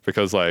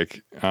because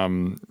like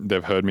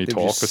they've heard me They've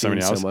talk just for so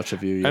many seen hours. so much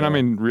of you, And yeah. I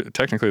mean,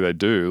 technically they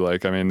do.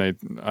 Like, I mean,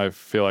 I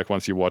feel like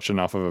once you watch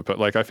enough of it, but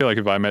like I feel like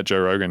if I met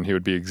Joe Rogan, he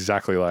would be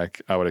exactly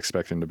like I would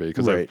expect him to be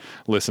because Right.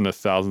 I've listened to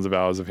thousands of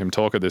hours of him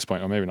talk at this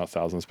point, or maybe not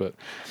thousands, but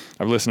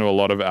I've listened to a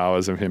lot of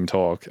hours of him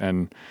talk,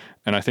 and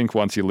I think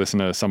once you listen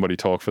to somebody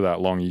talk for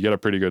that long, you get a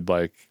pretty good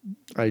like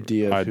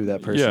idea of who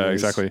that person yeah,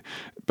 is. exactly.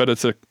 But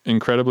it's an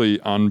incredibly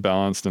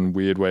unbalanced and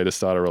weird way to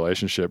start a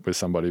relationship with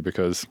somebody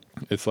because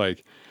it's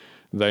like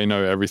they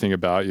know everything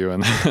about you,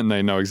 and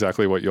they know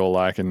exactly what you're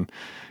like, and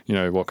you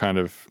know what kind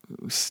of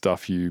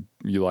stuff you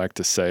like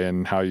to say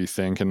and how you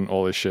think and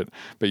all this shit,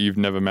 but you've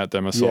never met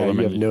them or saw them.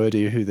 You and have no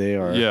idea who they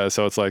are. Yeah,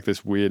 so it's like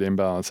this weird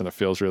imbalance, and it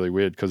feels really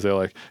weird because they're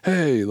like,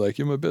 "Hey, like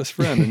you're my best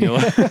friend," and you're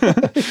like,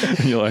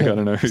 I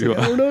don't know who you are.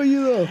 I don't know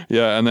you though.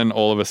 Yeah, and then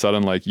all of a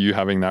sudden, like you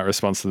having that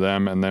response to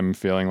them, and them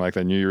feeling like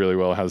they knew you really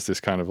well, has this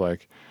kind of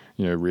like,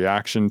 you know,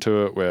 reaction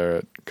to it where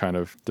it kind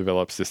of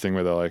develops this thing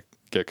where they're like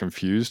get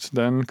confused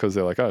then because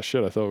they're like, oh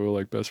shit, I thought we were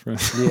like best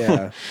friends.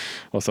 Yeah.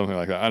 Or something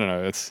like that. I don't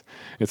know.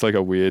 It's like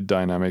a weird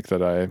dynamic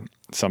that I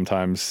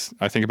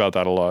think about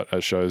that a lot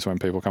at shows when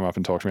people come up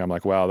and talk to me. I'm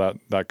like, wow,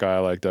 that guy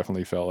like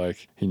definitely felt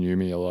like he knew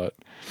me a lot.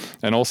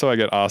 And also I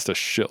get asked a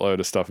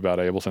shitload of stuff about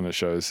Ableton at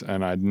shows,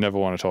 and I never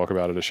want to talk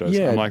about it at shows.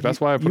 Yeah, I'm like, that's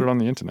why I put it on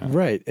the internet.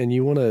 Right. And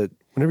you want to,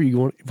 whenever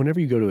you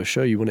go to a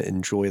show, you want to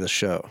enjoy the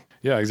show.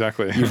 Yeah,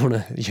 exactly. You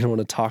don't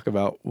want to talk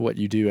about what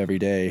you do every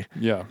day.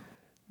 Yeah.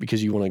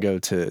 Because you want to go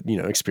to, you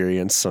know,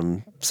 experience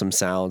some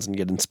sounds and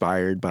get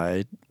inspired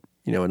by,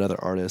 you know, another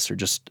artist, or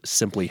just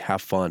simply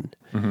have fun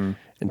and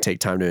take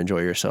time to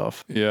enjoy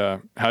yourself. Yeah.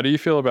 How do you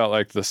feel about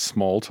like the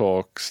small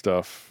talk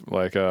stuff?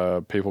 Like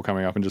people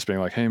coming up and just being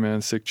like, hey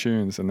man, sick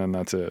tunes, and then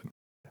that's it.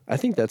 I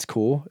think that's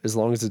cool as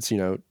long as it's, you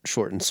know,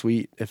 short and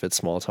sweet if it's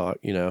small talk,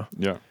 you know.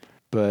 Yeah.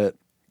 But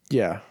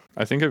yeah.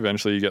 I think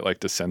eventually you get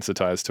like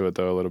desensitized to it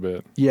though a little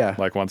bit. Yeah.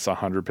 Like once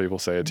 100 people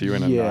say it to you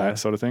in a night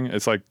sort of thing,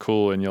 it's like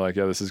cool, and you're like,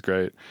 yeah, this is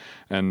great,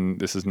 and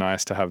this is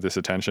nice to have this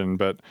attention,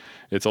 but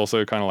it's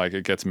also kind of like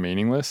it gets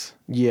meaningless.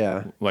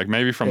 Yeah. Like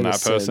maybe from In a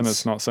that person sense.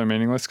 it's not so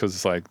meaningless because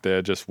it's like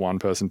they're just one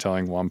person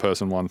telling one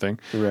person one thing,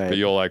 Right. but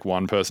you're like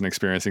one person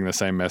experiencing the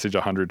same message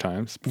 100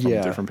 times from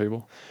different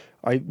people.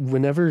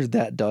 Whenever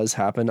that does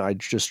happen, I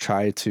just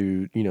try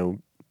to, you know,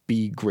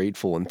 be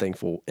grateful and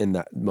thankful in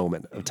that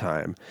moment of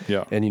time.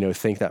 Yeah. And, you know,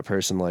 thank that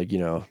person, like, you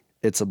know,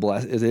 it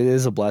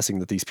is a blessing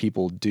that these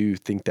people do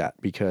think that,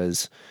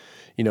 because,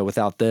 you know,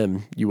 without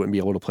them, you wouldn't be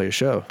able to play a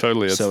show.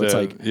 Totally. It's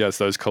like, yeah, it's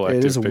those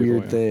collective it is a people,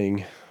 weird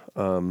thing.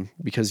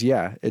 Because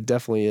yeah, it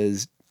definitely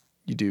is.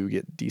 You do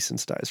get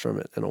desensitized from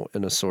it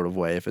in a sort of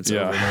way if it's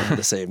over and over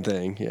the same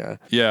thing. Yeah.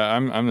 Yeah,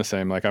 I'm the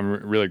same. Like I'm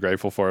really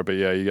grateful for it, but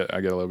yeah,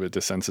 I get a little bit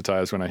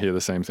desensitized when I hear the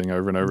same thing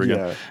over and over again.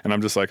 Yeah. And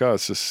I'm just like, oh,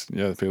 it's just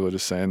people are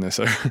just saying this.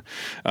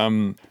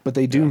 But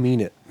they do mean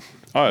it.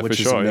 Oh, which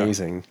for is sure,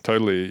 amazing. Yeah.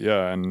 Totally,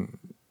 yeah, and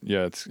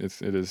yeah,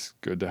 it is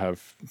good to have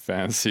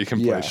fans so you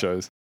can play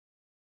shows.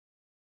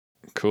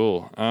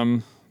 Cool.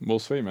 Well,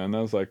 sweet man,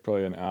 that was like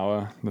probably an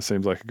hour. That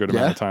seems like a good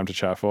amount of time to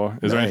chat for.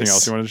 Is there anything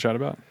else you wanted to chat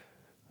about?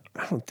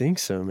 I don't think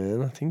so,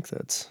 man. I think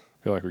that's...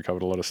 I feel like we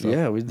covered a lot of stuff.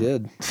 Yeah, we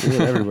did. We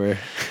went everywhere.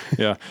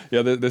 Yeah.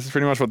 This is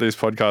pretty much what these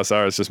podcasts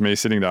are. It's just me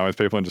sitting down with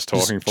people and just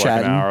talking for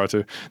chatting. like an hour or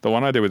two. The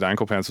one I did with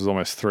Ankle Pants was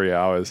almost 3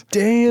 hours.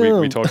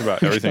 Damn. We talked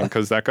about everything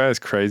because that guy is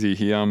crazy.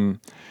 He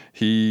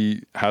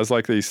has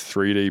like these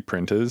 3D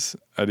printers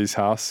at his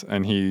house,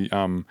 and he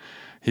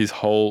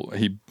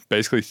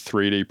basically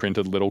 3D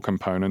printed little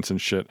components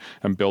and shit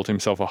and built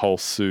himself a whole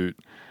suit,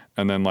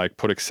 and then like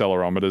put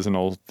accelerometers and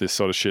all this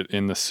sort of shit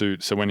in the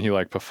suit. So when he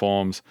like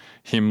performs,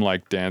 him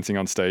like dancing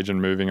on stage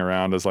and moving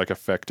around is like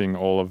affecting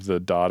all of the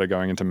data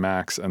going into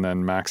Max, and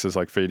then Max is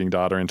like feeding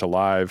data into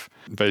Live.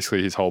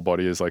 Basically his whole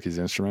body is like his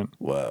instrument.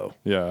 Whoa.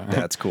 Yeah.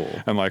 That's cool.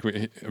 And like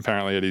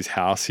apparently at his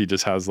house, he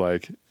just has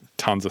like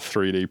tons of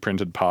 3D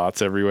printed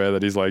parts everywhere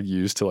that he's like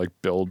used to like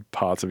build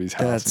parts of his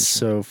house. That's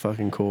so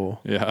fucking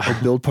cool. Yeah.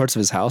 Like build parts of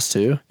his house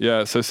too?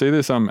 Yeah. So see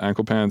this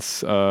Ankle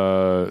Pants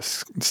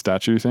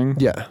statue thing?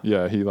 Yeah.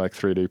 Yeah, he like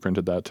 3D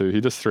printed that too. He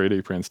just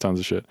 3D prints tons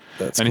of shit.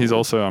 That's and he's cool.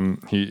 also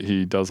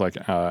he does like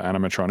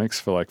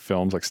animatronics for like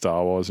films like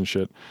Star Wars and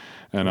shit.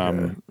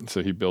 And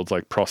so he builds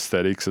like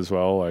prosthetics as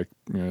well. Like,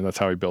 you know, that's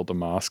how he built the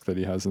mask that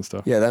he has and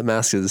stuff. Yeah, that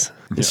mask is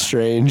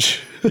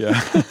strange. Yeah.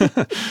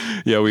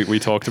 Yeah, we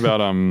talked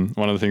about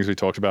one of the things we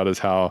talked about is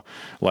how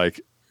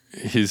like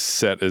his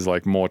set is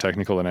like more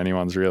technical than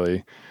anyone's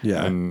really.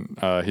 Yeah. And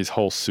his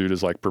whole suit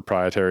is like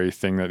proprietary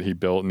thing that he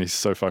built, and he's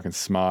so fucking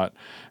smart.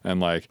 And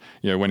like,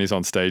 you know, when he's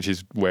on stage,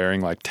 he's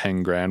wearing like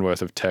 10 grand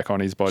worth of tech on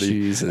his body.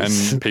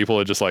 Jesus. And people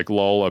are just like,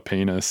 lol, a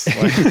penis.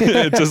 Like,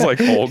 it just like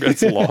all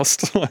gets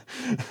lost.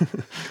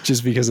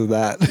 Just because of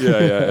that.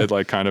 Yeah. It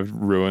like kind of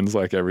ruins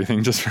like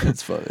everything just for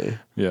That's funny.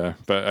 Yeah,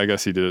 but I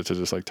guess he did it to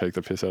just like take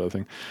the piss out of the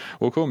thing.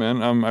 Well, cool,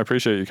 man. I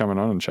appreciate you coming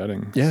on and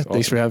chatting. Yeah, It's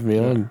thanks for awesome. having me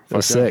on. That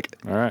was Fuck yeah. sick.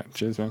 All right,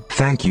 cheers, man.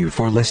 Thank you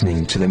for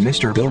listening to the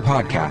Mr. Bill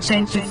Podcast.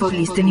 Thank you for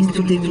listening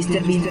to the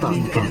Mr. Bill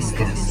Podcast.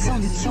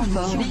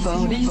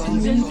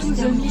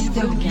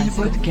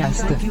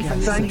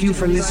 Thank you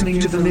for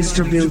listening to the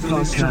Mr. Bill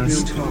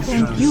Podcast.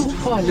 Thank you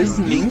for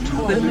listening to the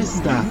Mr.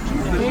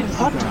 Bill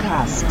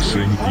Podcast.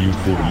 Thank you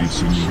for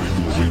listening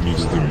to the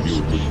Mr.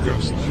 Bill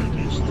Podcast.